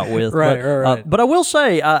pipes out with. Right. But I will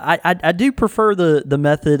say I do prefer the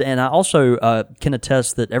method, and I also can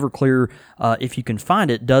attest that Everclear, if you can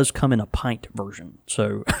find it, does come in a pint version.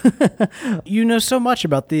 So you know so much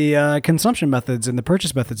about the consumption methods and the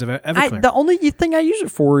purchase methods of Everclear. The only thing I use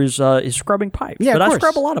it for is scrubbing pipes. Yeah, but of I course.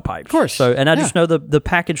 scrub a lot of pipes. Of course. So I just know the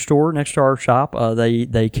package store next to our shop,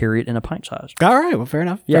 they carry it in a pint size. All right. Well, fair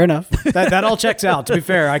enough. Yeah. Fair enough. That all checks out. To be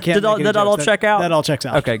fair, I can't. Did that all check out? That all checks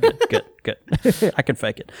out. Okay, good. I can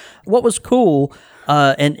fake it. What was cool,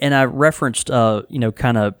 and I referenced,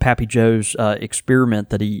 kind of Pappy Joe's experiment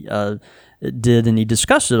that he did, and he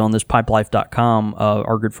discussed it on this pipelife.com,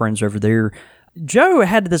 our good friends over there. Joe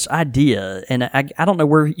had this idea, and I don't know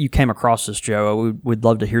where you came across this, Joe. We'd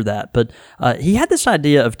love to hear that. But he had this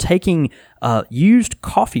idea of taking used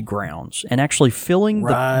coffee grounds and actually filling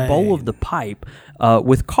the bowl of the pipe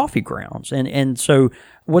with coffee grounds. And so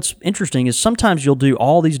what's interesting is sometimes you'll do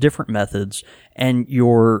all these different methods and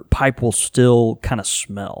your pipe will still kind of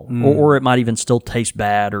smell, or it might even still taste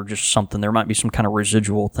bad, or just something. There might be some kind of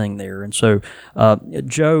residual thing there. And so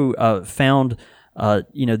Joe found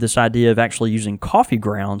this idea of actually using coffee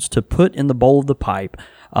grounds to put in the bowl of the pipe,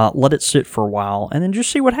 let it sit for a while, and then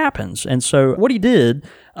just see what happens. And so what he did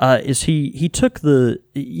is he took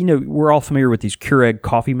we're all familiar with these Keurig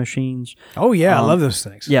coffee machines. Oh yeah, I love those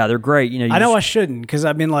things. Yeah, they're great. I shouldn't, because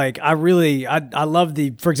I mean, like, I love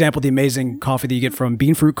for example, the amazing coffee that you get from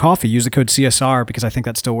Bean Fruit Coffee. Use the code CSR because I think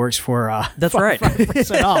that still works for that's right.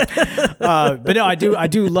 5% off. But no, I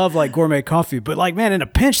do love like gourmet coffee. But like, man, in a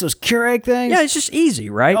pinch, those Keurig things. Yeah, it's just easy,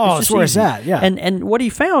 right? Oh, it's where it's at. Yeah. And what he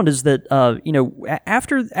found is that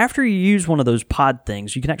after you use one of those pod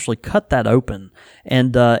things, you can actually cut that open,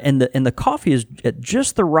 and the coffee is at just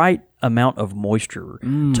the right amount of moisture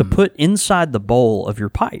to put inside the bowl of your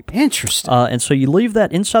pipe. Interesting. And so you leave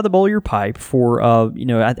that inside the bowl of your pipe for,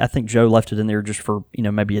 I think Joe left it in there just for,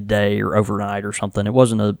 maybe a day or overnight or something. It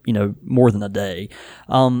wasn't more than a day.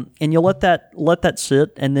 And you let that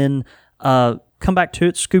sit, and then come back to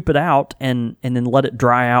it, scoop it out, and then let it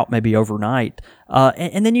dry out maybe overnight.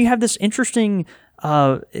 And then you have this interesting,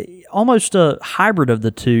 almost a hybrid of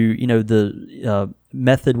the two, the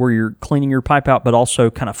method where you're cleaning your pipe out, but also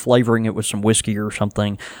kind of flavoring it with some whiskey or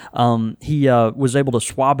something. He was able to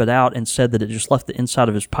swab it out and said that it just left the inside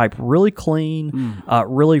of his pipe really clean,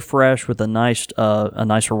 really fresh, with a nice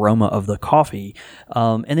aroma of the coffee.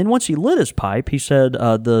 And then once he lit his pipe, he said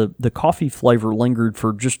the coffee flavor lingered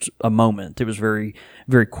for just a moment. It was very,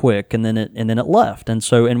 very quick, and then it left. And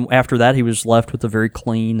after that, he was left with a very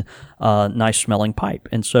clean, nice smelling pipe.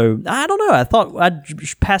 And so I don't know. I thought I'd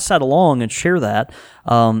just pass that along and share that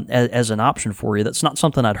as an option for you. That's not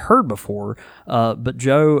something I'd heard before, but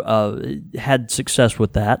Joe had success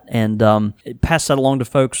with that, and passed that along to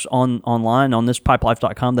folks online on this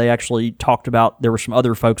pipelife.com. They actually talked about there were some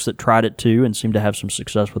other folks that tried it too and seemed to have some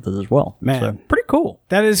success with it as well. Man, so, pretty cool.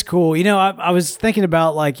 That is cool. I was thinking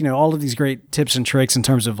about all of these great tips and tricks in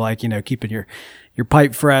terms of keeping your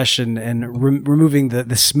pipe fresh and removing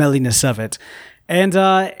the smelliness of it. And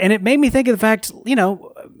it made me think of the fact,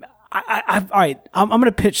 all right, I'm going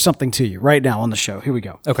to pitch something to you right now on the show. Here we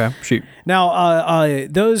go. Okay, shoot. Now,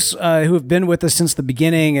 those who have been with us since the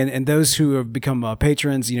beginning, and those who have become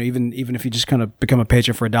patrons, even if you just kind of become a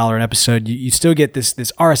patron for $1 an episode, you still get this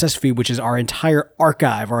RSS feed, which is our entire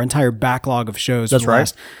archive, our entire backlog of shows. That's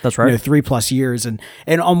right. That's right. 3+ years, and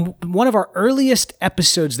on one of our earliest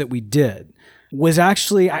episodes that we did was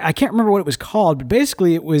actually, I can't remember what it was called, but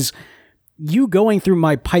basically it was you going through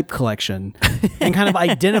my pipe collection and kind of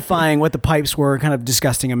identifying what the pipes were, kind of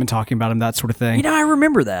discussing them and talking about them, that sort of thing. I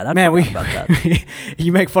remember that. About that.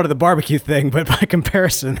 You make fun of the barbecue thing, but by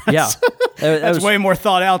comparison, that's way more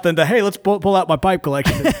thought out than hey, let's pull out my pipe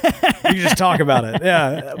collection. You just talk about it.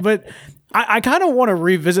 Yeah. But I kind of want to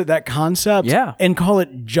revisit that concept and call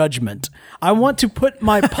it judgment. I want to put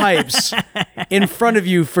my pipes in front of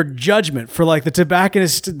you for judgment, for like the tobacco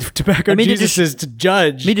Jesus to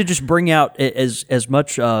judge. Me to just bring out as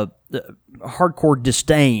much hardcore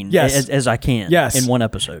disdain as I can in one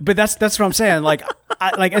episode. But that's what I'm saying. Like,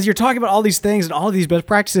 as you're talking about all these things and all these best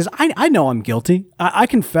practices, I know I'm guilty. I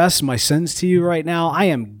confess my sins to you right now. I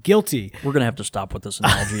am guilty. We're going to have to stop with this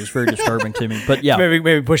analogy. It's very disturbing to me. But yeah.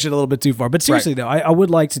 Maybe push it a little bit too far. But seriously, though, I would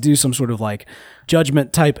like to do some sort of like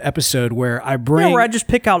judgment type episode where I bring... where I just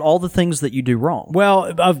pick out all the things that you do wrong.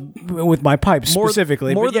 Well, with my pipes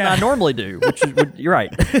specifically. More than I normally do, which is, you're right.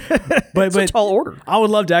 But it's a tall order. I would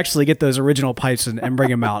love to actually get those original pipes and bring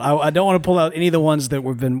them out. I don't want to pull out any of the ones that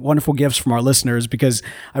have been wonderful gifts from our listeners, because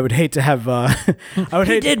I would hate to have...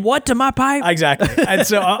 He did what to my pipe? Exactly. And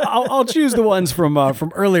so I'll choose the ones from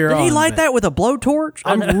earlier on. Did he light that with a blowtorch?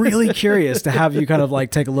 I'm really curious to have you kind of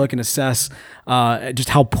like take a look and assess just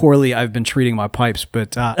how poorly I've been treating my pipes.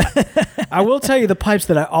 But I will tell you, the pipes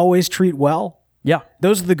that I always treat well,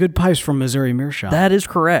 those are the good pipes from Missouri Meerschaum. That is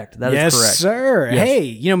correct. That is correct. Yes, sir. Yes.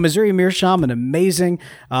 Hey, Missouri Meerschaum, an amazing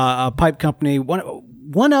pipe company,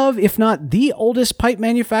 one of, if not the oldest pipe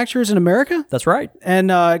manufacturers in America. That's right. And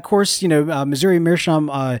of course, Missouri Meerschaum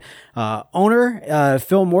owner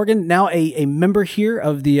Phil Morgan, now a member here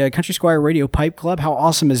of the Country Squire Radio Pipe Club. How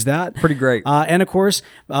awesome is that? Pretty great. And of course,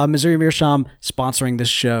 Missouri Meerschaum sponsoring this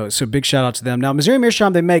show. So big shout out to them. Now, Missouri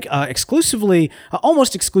Meerschaum, they make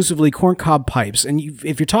almost exclusively corncob pipes. And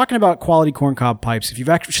if you're talking about quality corncob pipes, if you've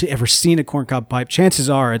actually ever seen a corncob pipe, chances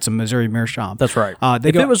are it's a Missouri Meerschaum. That's right.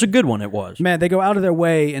 If it was a good one, it was. Man, they go out of their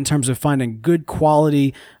way in terms of finding good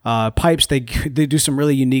quality pipes. They do some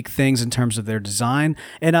really unique things in terms of their design.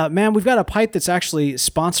 And man, we've got a pipe that's actually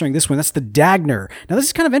sponsoring this one. That's the Dagner. Now, this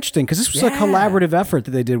is kind of interesting because this was a collaborative effort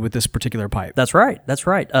that they did with this particular pipe. That's right. That's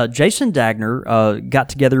right. Jason Dagner got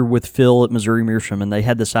together with Phil at Missouri Meerschaum, and they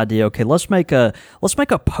had this idea. Okay, let's make a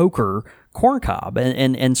poker corncob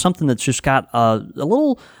and something that's just got a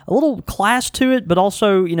little class to it, but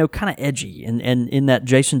also kind of edgy, and in that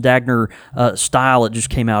Jason Dagner style, it just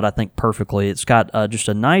came out, I think, perfectly. It's got just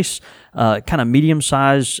a nice kind of medium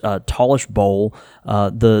sized tallish bowl.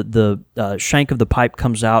 The shank of the pipe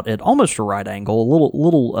comes out at almost a right angle, a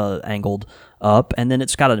little angled up, and then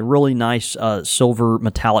it's got a really nice silver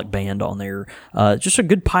metallic band on there. Just a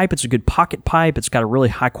good pipe. It's a good pocket pipe. It's got a really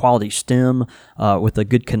high quality stem with a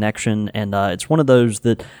good connection, and it's one of those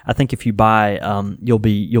that I think if you buy, you'll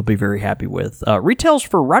be very happy with. Retails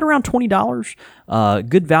for right around $20.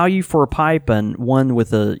 Good value for a pipe, and one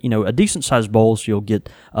with a decent sized bowl, so you'll get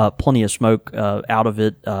plenty of smoke out of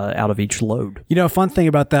it, out of each load. A fun thing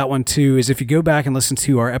about that one too is if you go back and listen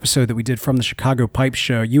to our episode that we did from the Chicago Pipe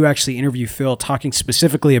Show, you actually interview Phil talking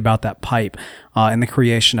specifically about that pipe and the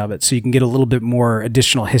creation of it, so you can get a little bit more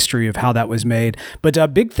additional history of how that was made.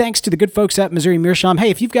 But big thanks to the good folks at Missouri Meerschaum. Hey,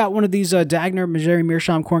 if you've got one of these Dagner Missouri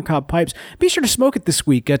Meerschaum corncob pipes, be sure to smoke it this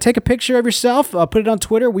week. Take a picture of yourself, put it on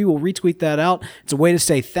Twitter. We will retweet that out. It's a way to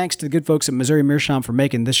say thanks to the good folks at Missouri Meerschaum for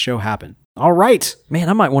making this show happen. All right. Man,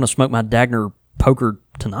 I might want to smoke my Dagner poker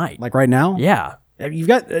tonight. Like right now? Yeah. You've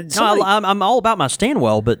got... No, I'm all about my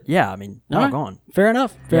Stanwell, but yeah, I mean, gone. Fair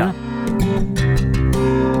enough. Fair enough.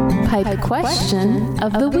 Pipe question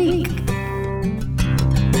of the week.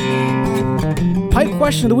 Pipe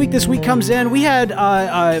question of the week this week comes in. We had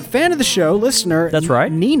a fan of the show, listener. That's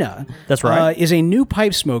right. Nina. That's right. Is a new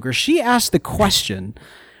pipe smoker. She asked the question,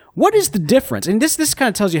 what is the difference? And this kind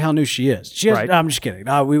of tells you how new she is. She has, right. No, I'm just kidding.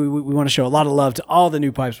 We want to show a lot of love to all the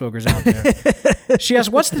new pipe smokers out there. She asked,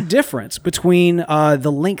 what's the difference between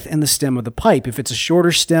the length and the stem of the pipe? If it's a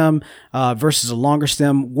shorter stem versus a longer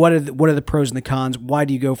stem, what are the pros and the cons? Why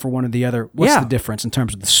do you go for one or the other? What's the difference in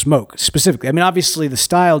terms of the smoke specifically? I mean, obviously the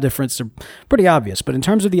style difference are pretty obvious, but in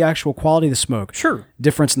terms of the actual quality of the smoke, sure,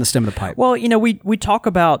 difference in the stem of the pipe. Well, we talk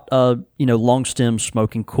about long stem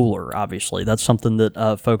smoking cooler. Obviously, that's something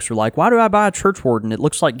that folks folks are like, why do I buy a Churchwarden? It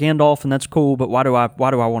looks like Gandalf, and that's cool, but why do I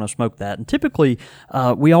want to smoke that? And typically,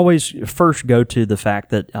 we always first go to the fact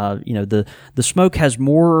that the smoke has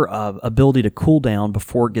more ability to cool down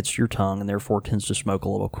before it gets to your tongue, and therefore tends to smoke a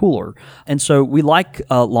little cooler. And so we like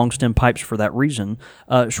long stem pipes for that reason.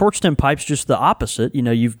 Short stem pipes, just the opposite.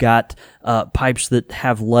 You've got pipes that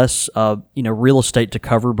have less real estate to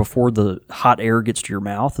cover before the hot air gets to your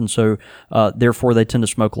mouth, and so therefore they tend to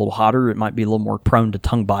smoke a little hotter. It might be a little more prone to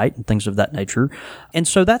tongue bite and things of that nature. And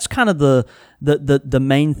so that's kind of the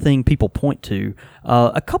main thing people point to.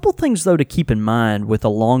 A couple things, though, to keep in mind with a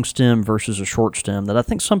long stem versus a short stem that I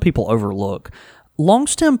think some people overlook. Long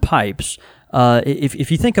stem pipes,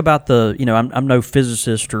 if you think about I'm no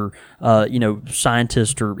physicist or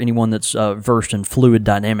scientist or anyone that's versed in fluid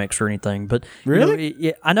dynamics or anything, but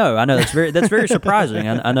really, I know that's very surprising.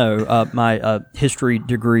 I know my history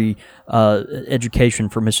degree education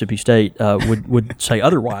from Mississippi State would say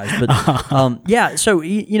otherwise, but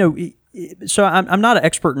So I'm not an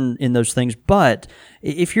expert in those things, but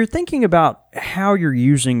if you're thinking about how you're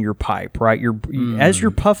using your pipe, right? As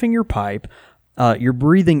you're puffing your pipe, you're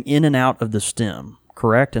breathing in and out of the stem,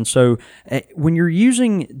 correct? And so when you're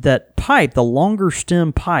using that pipe, the longer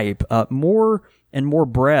stem pipe, more and more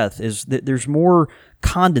breath is that there's more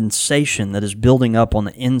condensation that is building up on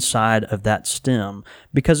the inside of that stem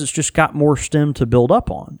because it's just got more stem to build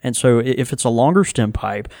up on. And so if it's a longer stem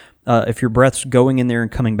pipe, if your breath's going in there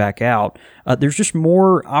and coming back out, there's just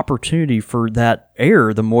more opportunity for that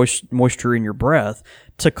air, the moisture in your breath,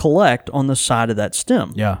 to collect on the side of that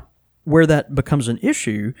stem. Yeah. Where that becomes an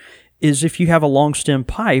issue is if you have a long stem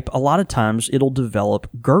pipe, a lot of times it'll develop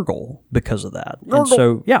gurgle because of that. Gurgle. And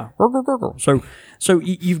so, gurgle. So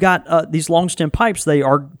you've got these long stem pipes, they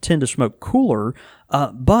tend to smoke cooler,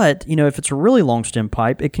 but if it's a really long stem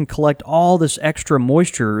pipe, it can collect all this extra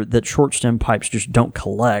moisture that short stem pipes just don't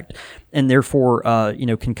collect, and therefore,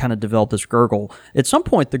 can kind of develop this gurgle. At some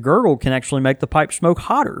point, the gurgle can actually make the pipe smoke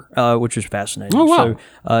hotter, which is fascinating. Oh, wow.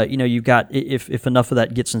 So, you've got, if enough of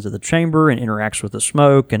that gets into the chamber and interacts with the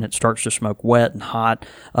smoke and it starts to smoke wet and hot,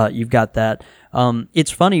 you've got that.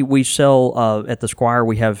 It's funny, we sell at the Squire,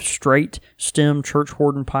 we have straight stem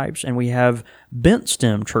Churchwarden pipes and we have bent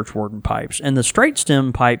stem Churchwarden pipes. And the straight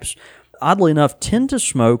stem pipes, oddly enough, tend to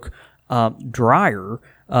smoke drier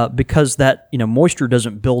because that moisture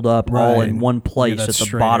doesn't build up all in one place at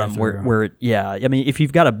the bottom where it. I mean, if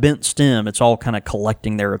you've got a bent stem, it's all kind of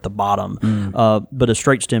collecting there at the bottom. But a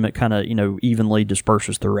straight stem, it kind of evenly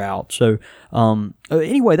disperses throughout. So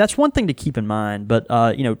anyway, that's one thing to keep in mind. But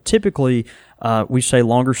typically we say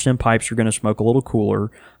longer stem pipes are going to smoke a little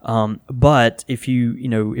cooler. But if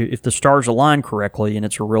if the stars align correctly and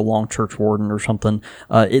it's a real long Churchwarden or something,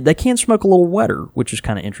 they can smoke a little wetter, which is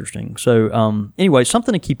kind of interesting. So anyway,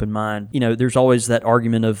 something to keep in mind. There's always that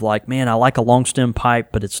argument of like, man, I like a long stem pipe,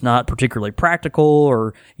 but it's not particularly practical,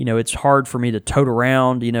 or it's hard for me to tote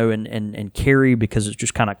around, and carry because it's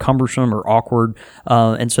just kind of cumbersome or awkward.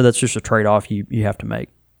 And so that's just a trade-off you have to make.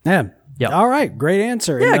 Yeah. Yeah. All right. Great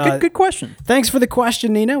answer. Yeah. And, good question. Thanks for the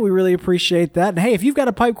question, Nina. We really appreciate that. And hey, if you've got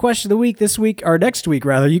a pipe question of the week this week, or next week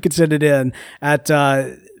rather, you can send it in at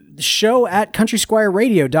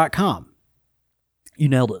show@countrysquireradio.com. You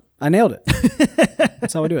nailed it. I nailed it.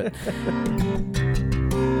 That's how I do it.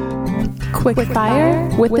 Quick fire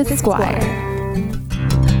with the Squire.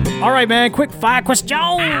 All right, man. Quick fire questions.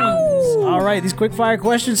 All right, these quick fire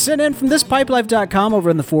questions sent in from thispipelife.com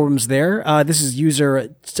over in the forums there. This is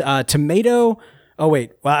user tomato. Oh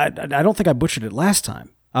wait, well, I don't think I butchered it last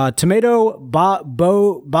time. Tomato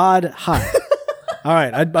bod hi. All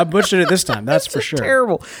right, I butchered it this time. That's for sure.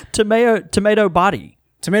 Terrible. Tomato body.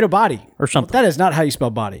 Tomato body or something. That is not how you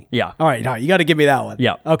spell body. Yeah. All right. You got to give me that one.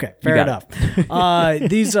 Yeah. Okay. Fair enough.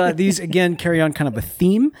 These again carry on kind of a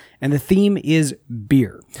theme, and the theme is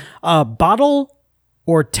beer. Bottle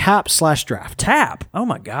or tap/draft? Tap. Oh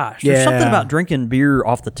my gosh. There's something about drinking beer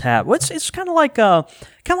off the tap. It's kind of like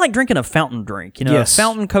drinking a fountain drink. Yes.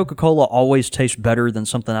 Fountain Coca-Cola always tastes better than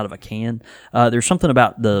something out of a can. There's something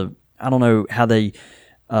about I don't know how they.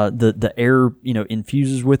 The air,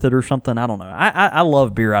 infuses with it or something. I don't know. I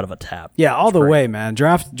love beer out of a tap. Yeah, all the way, man.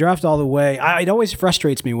 Draft all the way. It always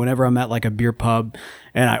frustrates me whenever I'm at like a beer pub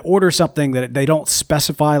and I order something that they don't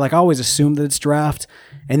specify. Like I always assume that it's draft,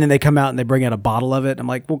 and then they come out and they bring out a bottle of it. I'm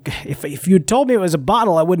like, well, if you had told me it was a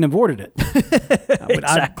bottle, I wouldn't have ordered it.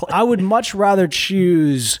 Exactly. I would much rather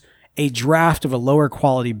choose a draft of a lower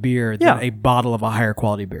quality beer than a bottle of a higher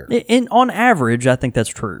quality beer. And on average, I think that's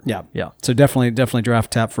true. Yeah. So definitely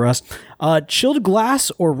draft tap for us. Chilled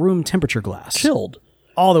glass or room temperature glass? Chilled.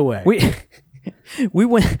 All the way. We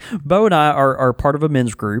went. Bo and I are part of a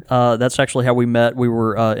men's group. That's actually how we met. We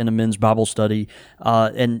were in a men's Bible study,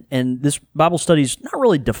 and this Bible study is not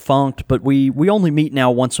really defunct, but we only meet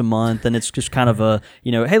now once a month, and it's just kind of a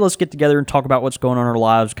hey, let's get together and talk about what's going on in our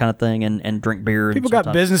lives, kind of thing, and drink beer. People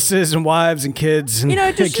got businesses and wives and kids, and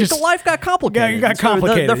just life got complicated. Got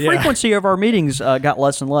complicated. The frequency of our meetings got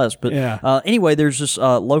less and less. But anyway, there's this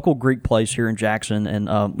local Greek place here in Jackson, and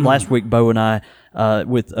last week Bo and I.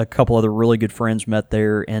 With a couple other really good friends met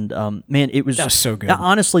there, and man, that was so good.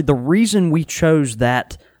 Honestly, the reason we chose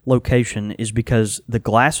that location is because the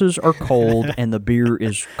glasses are cold and the beer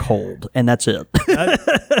is cold, and that's it.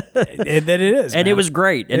 It is, and man. It was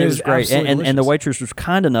great, and it was great, and the waitress was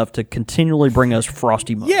kind enough to continually bring us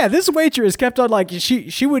frosty mugs. Yeah, this waitress kept on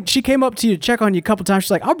she came up to you to check on you a couple times.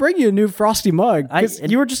 She's like, "I'll bring you a new frosty mug."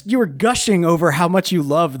 You were gushing over how much you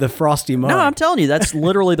love the frosty mug. No, I'm telling you, that's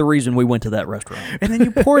literally the reason we went to that restaurant. And then you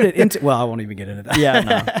poured it into. Well, I won't even get into that.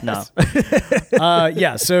 Yeah, no.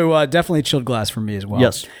 So definitely chilled glass for me as well.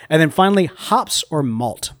 Yes. And then finally, hops or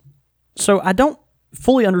malt. So I don't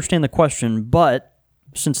fully understand the question, but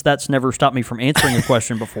since that's never stopped me from answering a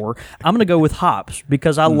question before, I'm going to go with hops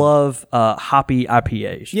because I love hoppy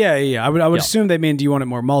IPAs. Yeah. I would assume they mean, do you want it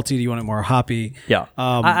more malty? Do you want it more hoppy? Yeah.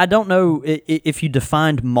 I don't know if you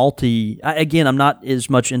defined malty. Again, I'm not as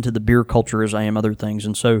much into the beer culture as I am other things,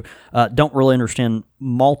 and so don't really understand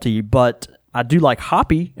malty, but I do like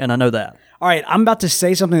hoppy, and I know that. All right, I'm about to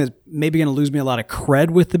say something that's maybe going to lose me a lot of cred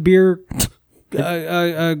with the beer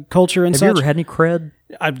culture and such. Have you ever had any cred?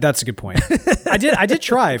 That's a good point. I did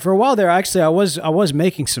try for a while there. Actually, I was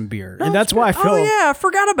making some beer, and that's why I feel. Oh yeah, I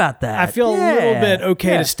forgot about that. I feel a little bit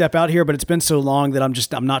okay to step out here, but it's been so long that I'm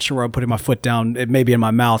not sure where I'm putting my foot down. It may be in my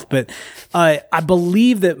mouth, but I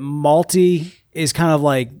believe that malty is kind of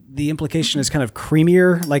like the implication is kind of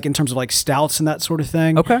creamier, like in terms of like stouts and that sort of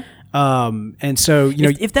thing. Okay. And so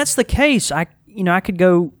if that's the case, I could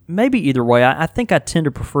go maybe either way. I think I tend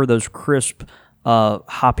to prefer those crisp,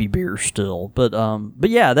 hoppy beers still, but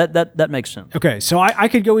yeah, that makes sense. Okay, so I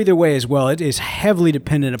could go either way as well. It is heavily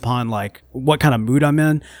dependent upon like what kind of mood I'm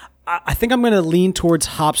in. I think I'm going to lean towards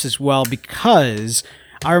hops as well because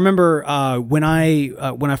I remember when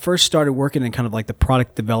I first started working in kind of like the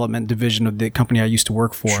product development division of the company I used to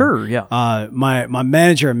work for. Sure, yeah. My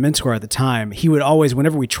manager and mentor at the time, he would always,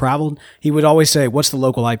 whenever we traveled, he would always say, "What's the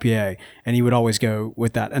local IPA?" And he would always go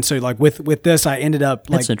with that. And so like with this, I ended up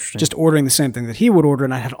like just ordering the same thing that he would order,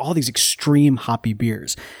 and I had all these extreme hoppy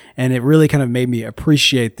beers, and it really kind of made me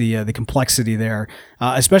appreciate the complexity there,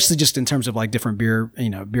 especially just in terms of like different beer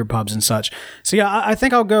pubs and such. So yeah, I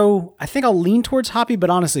think I'll lean towards hoppy,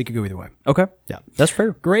 but honestly, it could go either way. Okay. Yeah. That's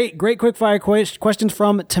fair. Great quick fire questions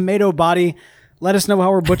from Tomato Body. Let us know how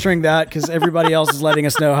we're butchering that because everybody else is letting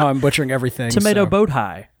us know how I'm butchering everything. Tomato Boat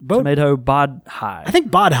High. Tomato Bod High. I think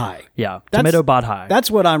Bod High. Yeah. Tomato Bod High. That's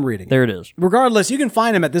what I'm reading. There it is. Regardless, you can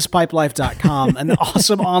find him at thispipelife.com, an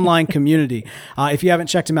awesome online community. If you haven't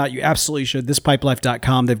checked him out, you absolutely should.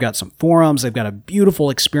 Thispipelife.com. They've got some forums. They've got a beautiful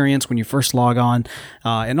experience when you first log on.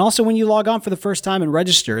 And also when you log on for the first time and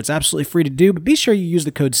register, it's absolutely free to do. But be sure you use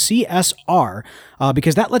the code CSR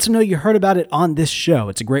because that lets them know you heard about it on this show.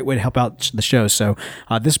 It's a great way to help out the show. So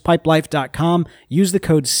thispipelife.com. Use the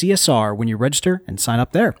code CSR when you register and sign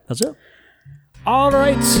up there. That's it. All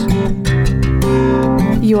right.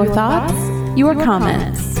 Your thoughts, your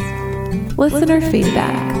comments, listener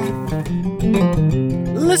feedback.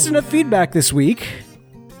 Listener feedback this week.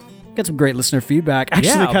 Got some great listener feedback.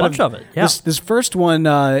 Actually, a bunch of it. Yeah. This first one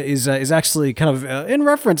is actually kind of in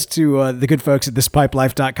reference to the good folks at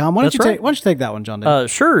thispipelife.com. Why don't you take that one, John?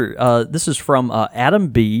 Sure. This is from Adam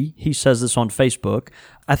B. He says this on Facebook.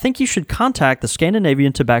 I think you should contact the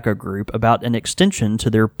Scandinavian Tobacco Group about an extension to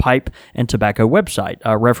their pipe and tobacco website,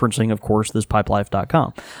 referencing, of course,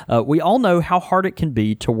 thispipelife.com. We all know how hard it can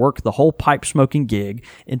be to work the whole pipe smoking gig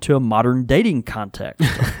into a modern dating context.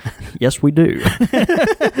 Yes, we do.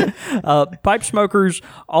 Pipe smokers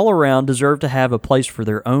all around deserve to have a place for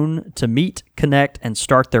their own to meet, connect, and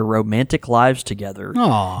start their romantic lives together.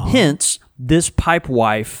 Aww. Hence,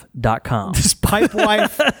 thispipewife.com.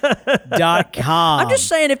 Thispipewife.com. I'm just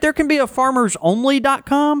saying, if there can be a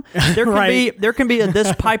farmersonly.com, there can there can be a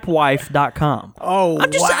thispipewife.com. Oh, wow.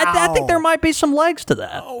 I think there might be some legs to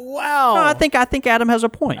that. Oh, wow. No, I think Adam has a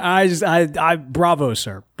point. Bravo,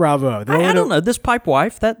 sir. Bravo. I don't know. This pipe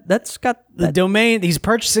wife, that's got the domain. He's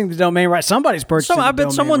purchasing the domain right. Somebody's purchasing. I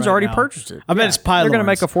bet someone's already purchased it. I bet it's Pylor's. They're going to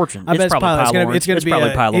make a fortune. I bet it's Pylor's. It's going to be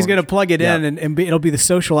Pylor's. He's going to plug it in, and it'll be the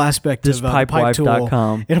social aspect of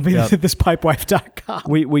thispipewife.com. It'll be thispipewife.com.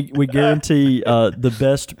 We guarantee the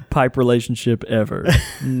best pipe relationship ever.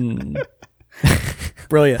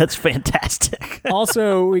 Brilliant. That's fantastic.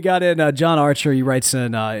 Also, we got in John Archer. He writes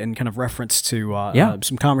in kind of reference to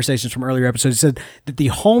some conversations from earlier episodes. He said that the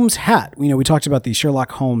Holmes hat, we talked about the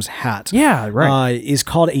Sherlock Holmes hat. Yeah, right. Is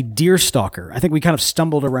called a deerstalker. I think we kind of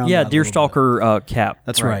stumbled around. Yeah, deerstalker cap.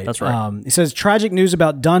 That's right. That's right. He says tragic news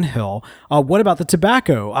about Dunhill. What about the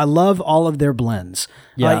tobacco? I love all of their blends.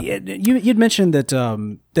 Yeah. You'd mentioned that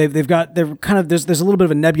they're kind of there's a little bit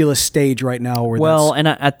of a nebulous stage right now. And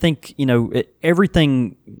I think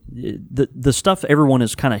everything, the stuff everyone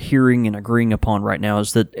is kind of hearing and agreeing upon right now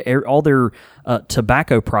is that all their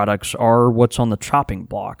tobacco products are what's on the chopping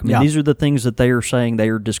block. I mean, these are the things that they are saying they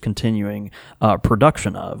are discontinuing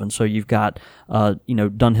production of, and so you've got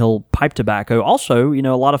Dunhill pipe tobacco. Also, a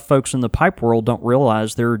lot of folks in the pipe world don't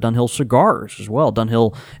realize there are Dunhill cigars as well.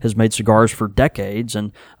 Dunhill has made cigars for decades,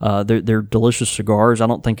 and they're delicious cigars. I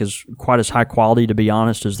don't think is quite as high quality, to be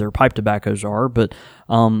honest, as their pipe tobaccos are, but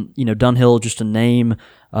Dunhill, just a name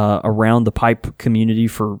around the pipe community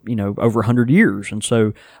for over 100 years, and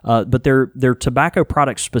so but their tobacco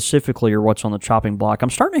products specifically are what's on the chopping block. I'm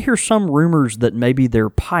starting to hear some rumors that maybe their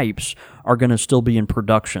pipes are going to still be in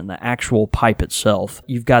production, the actual pipe itself.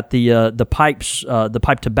 You've got the pipes, the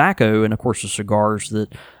pipe tobacco, and of course the cigars.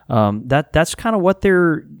 That's kind of what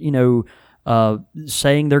they're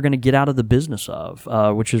saying they're going to get out of the business of,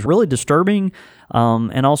 which is really disturbing,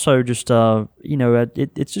 and also just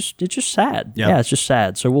it's just sad. Yeah, it's just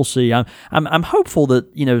sad. So we'll see. I'm hopeful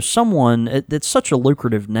that someone. It's such a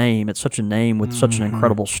lucrative name. It's such a name with such an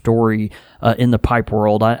incredible story in the pipe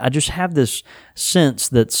world. I just have this sense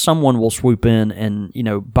that someone will swoop in and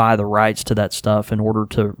buy the rights to that stuff in order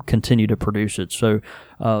to continue to produce it. So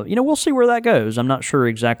we'll see where that goes. I'm not sure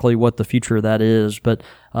exactly what the future of that is, but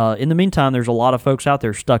in the meantime, there's a lot of folks out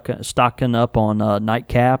there stocking up on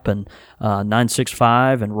Nightcap and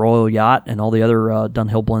 965 and Royal Yacht and all the other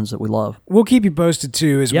Dunhill blends that we love. We'll keep you posted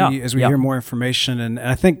too as we hear more information, and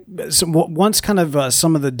I think once kind of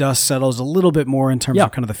some of the dust settles a little bit more in terms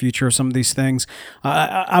of kind of the future of some of these things,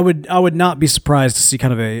 I would not be surprised to see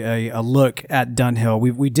kind of a look at Dunhill.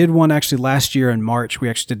 We did one actually last year in March. We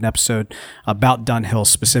actually did an episode about Dunhill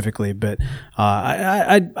specifically, but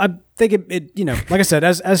I think it like I said,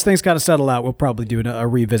 as things kind of settle out, we'll probably do a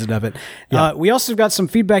revisit of it. We also got some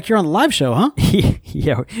feedback here on the live show, huh?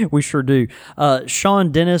 Yeah, we sure do.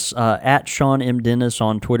 Sean Dennis, at Sean M. Dennis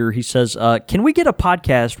on Twitter, he says, can we get a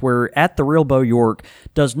podcast where at the Real Bo York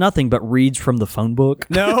does nothing but reads from the phone book?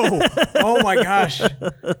 No. Oh my gosh.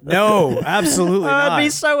 No, absolutely not. It'd be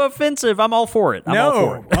so offensive. I'm all for it.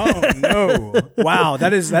 Oh no. Wow,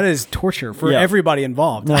 that is torture for everybody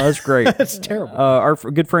involved. No, that's great. That's terrible. Our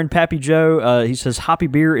good friend Pappy Joe, he says hoppy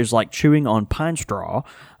beer is like chewing on pine straw,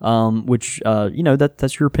 which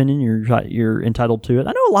that's your opinion. You're entitled to it.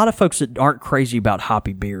 I know a lot of folks that aren't crazy about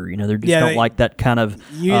hoppy beer. They just don't like that kind of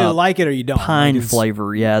you either like it or you don't. Pine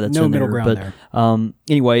flavor. Yeah, that's no in middle there. ground there.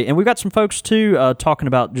 Anyway, and we've got some folks too talking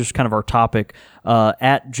about just kind of our topic.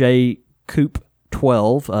 At J Coop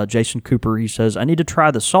 12, Jason Cooper, he says, I need to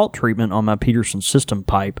try the salt treatment on my Peterson system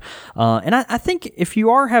pipe. And I think if you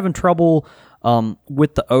are having trouble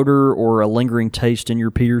with the odor or a lingering taste in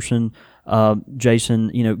your Peterson,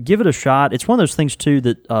 Jason, give it a shot. It's one of those things too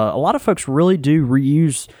that a lot of folks really do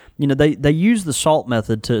reuse. They use the salt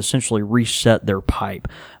method to essentially reset their pipe.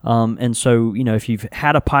 And so, if you've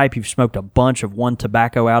had a pipe, you've smoked a bunch of one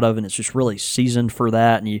tobacco out of, and it's just really seasoned for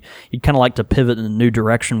that, and you'd kind of like to pivot in a new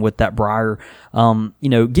direction with that briar,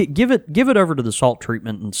 give it over to the salt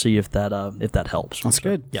treatment and see if that helps. That's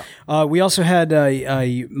good. Yeah. We also had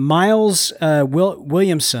Miles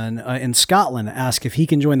Williamson in Scotland ask if he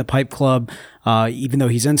can join the pipe club. Even though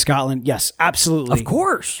he's in Scotland. Yes, absolutely. Of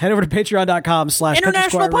course. Head over to patreon.com/Country International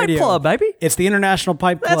Squire Pipe Radio. Club, baby. It's the International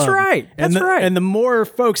Pipe Club. That's right. And the more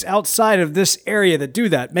folks outside of this area that do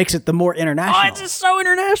that makes it the more international. Oh, it's just so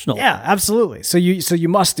international. Yeah, absolutely. So you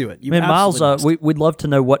must do it. Miles, we'd love to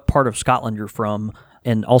know what part of Scotland you're from.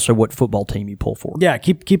 And also what football team you pull for. Yeah,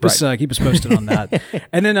 keep us posted on that.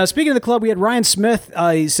 And then speaking of the club, we had Ryan Smith.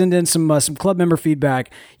 He sent in some club member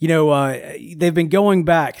feedback. They've been going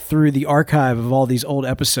back through the archive of all these old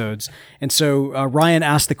episodes, and so Ryan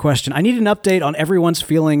asked the question: I need an update on everyone's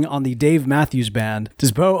feeling on the Dave Matthews Band.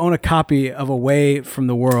 Does Bo own a copy of Away from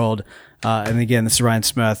the World? And again, this is Ryan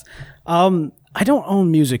Smith. I don't own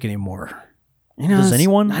music anymore. Does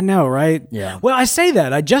anyone? I know, right? Yeah. Well, I say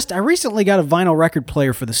that. I recently got a vinyl record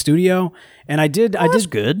player for the studio, and I did. That's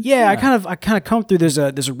good. Yeah, I kind of come through. There's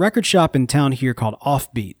a record shop in town here called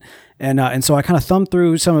Offbeat, and so I kind of thumbed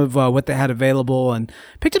through some of what they had available and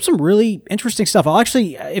picked up some really interesting stuff. I'll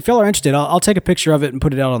actually, if y'all are interested, I'll take a picture of it and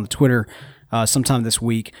put it out on the Twitter sometime this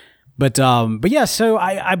week. But yeah, so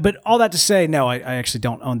but all that to say, no, I actually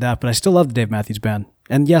don't own that, but I still love the Dave Matthews Band.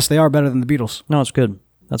 And yes, they are better than the Beatles. No, it's good.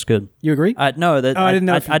 That's good. You agree? No, that I didn't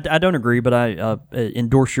know. I don't agree, but I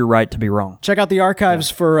endorse your right to be wrong. Check out the archives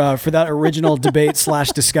for that original debate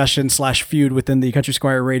 / discussion / feud within the Country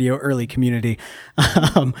Squire Radio early community.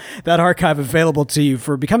 That archive available to you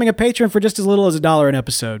for becoming a patron for just as little as $1 an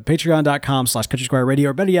episode. Patreon.com/Country Squire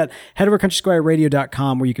Radio, or better yet, head over to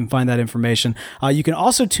CountrySquireRadio.com where you can find that information. You can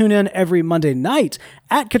also tune in every Monday night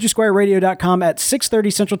at CountrySquireRadio.com at 6:30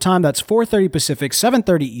 Central Time. That's 4:30 Pacific,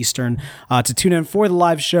 7:30 Eastern to tune in for the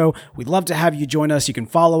live show. We'd love to have you join us. You can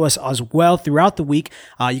follow us as well throughout the week.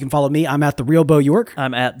 You can follow me. I'm at The Real Bo York.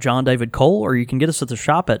 I'm at John David Cole, or you can get us at the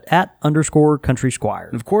shop at @_Country Squire.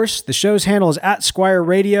 And of course, the show's handle is at Squire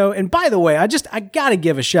Radio. And by the way, I got to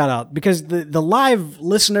give a shout out because the live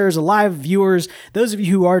listeners, the live viewers, those of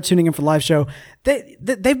you who are tuning in for the live show,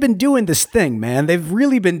 they've been doing this thing, man. They've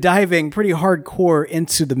really been diving pretty hardcore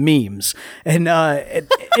into the memes, and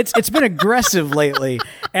it's been aggressive lately.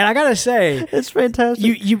 And I gotta say, it's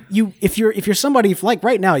fantastic. You if you're somebody like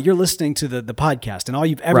right now, you're listening to the podcast, and all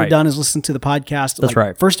you've ever done is listen to the podcast. That's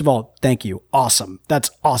right. First of all, thank you. Awesome.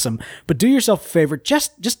 That's awesome. But do yourself a favor.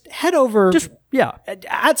 Just head over.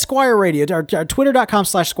 At Squire Radio, our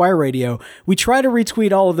twitter.com/Squire Radio. We try to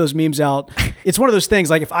retweet all of those memes out. It's one of those things,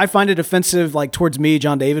 like if I find it offensive, like towards me,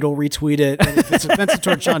 John David will retweet it. And if it's offensive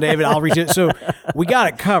towards John David, I'll retweet it. So we got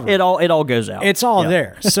it covered. It all goes out. It's all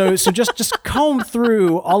there. So just comb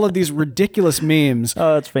through all of these ridiculous memes.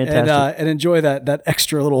 Oh, it's fantastic. And enjoy that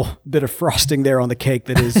extra little bit of frosting there on the cake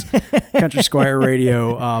that is Country Squire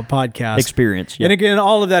Radio podcast experience. Yep. And again,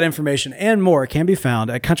 all of that information and more can be found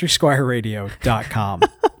at CountrySquireRadio.com.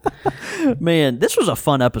 Man, this was a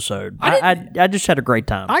fun episode. I just had a great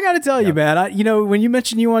time. I got to tell you, man. When you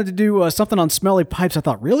mentioned you wanted to do something on smelly pipes, I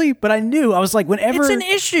thought, really? But I knew. I was like, whenever it's an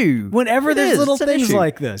issue. Whenever there's little things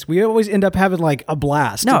like this, we always end up having like a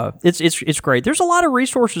blast. No, it's great. There's a lot of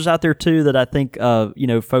resources out there too that I think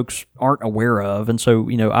folks aren't aware of, and so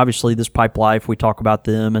obviously this Pipe Life, we talk about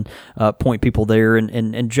them and point people there.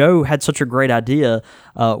 And Joe had such a great idea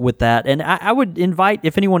with that. And I would invite,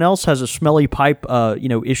 if anyone else has a smelly pipe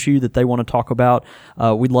issue that they want to talk about,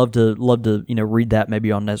 we'd love to read that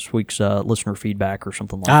maybe on next week's listener feedback or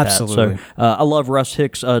something like Absolutely. that. So I love Russ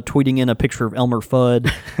Hicks tweeting in a picture of Elmer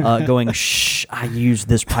Fudd going, "Shh, I use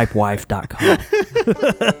this pipewife.com."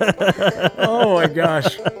 Oh my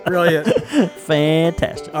gosh, brilliant.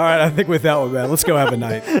 Fantastic. All right, I think with that one, man, let's go have a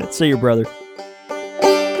night. See you, brother.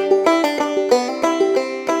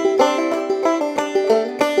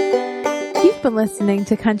 You've been listening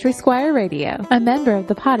to Country Squire Radio, a member of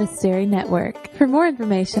the Podastery Network. For more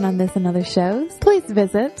information on this and other shows, please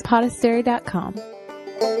visit podastery.com.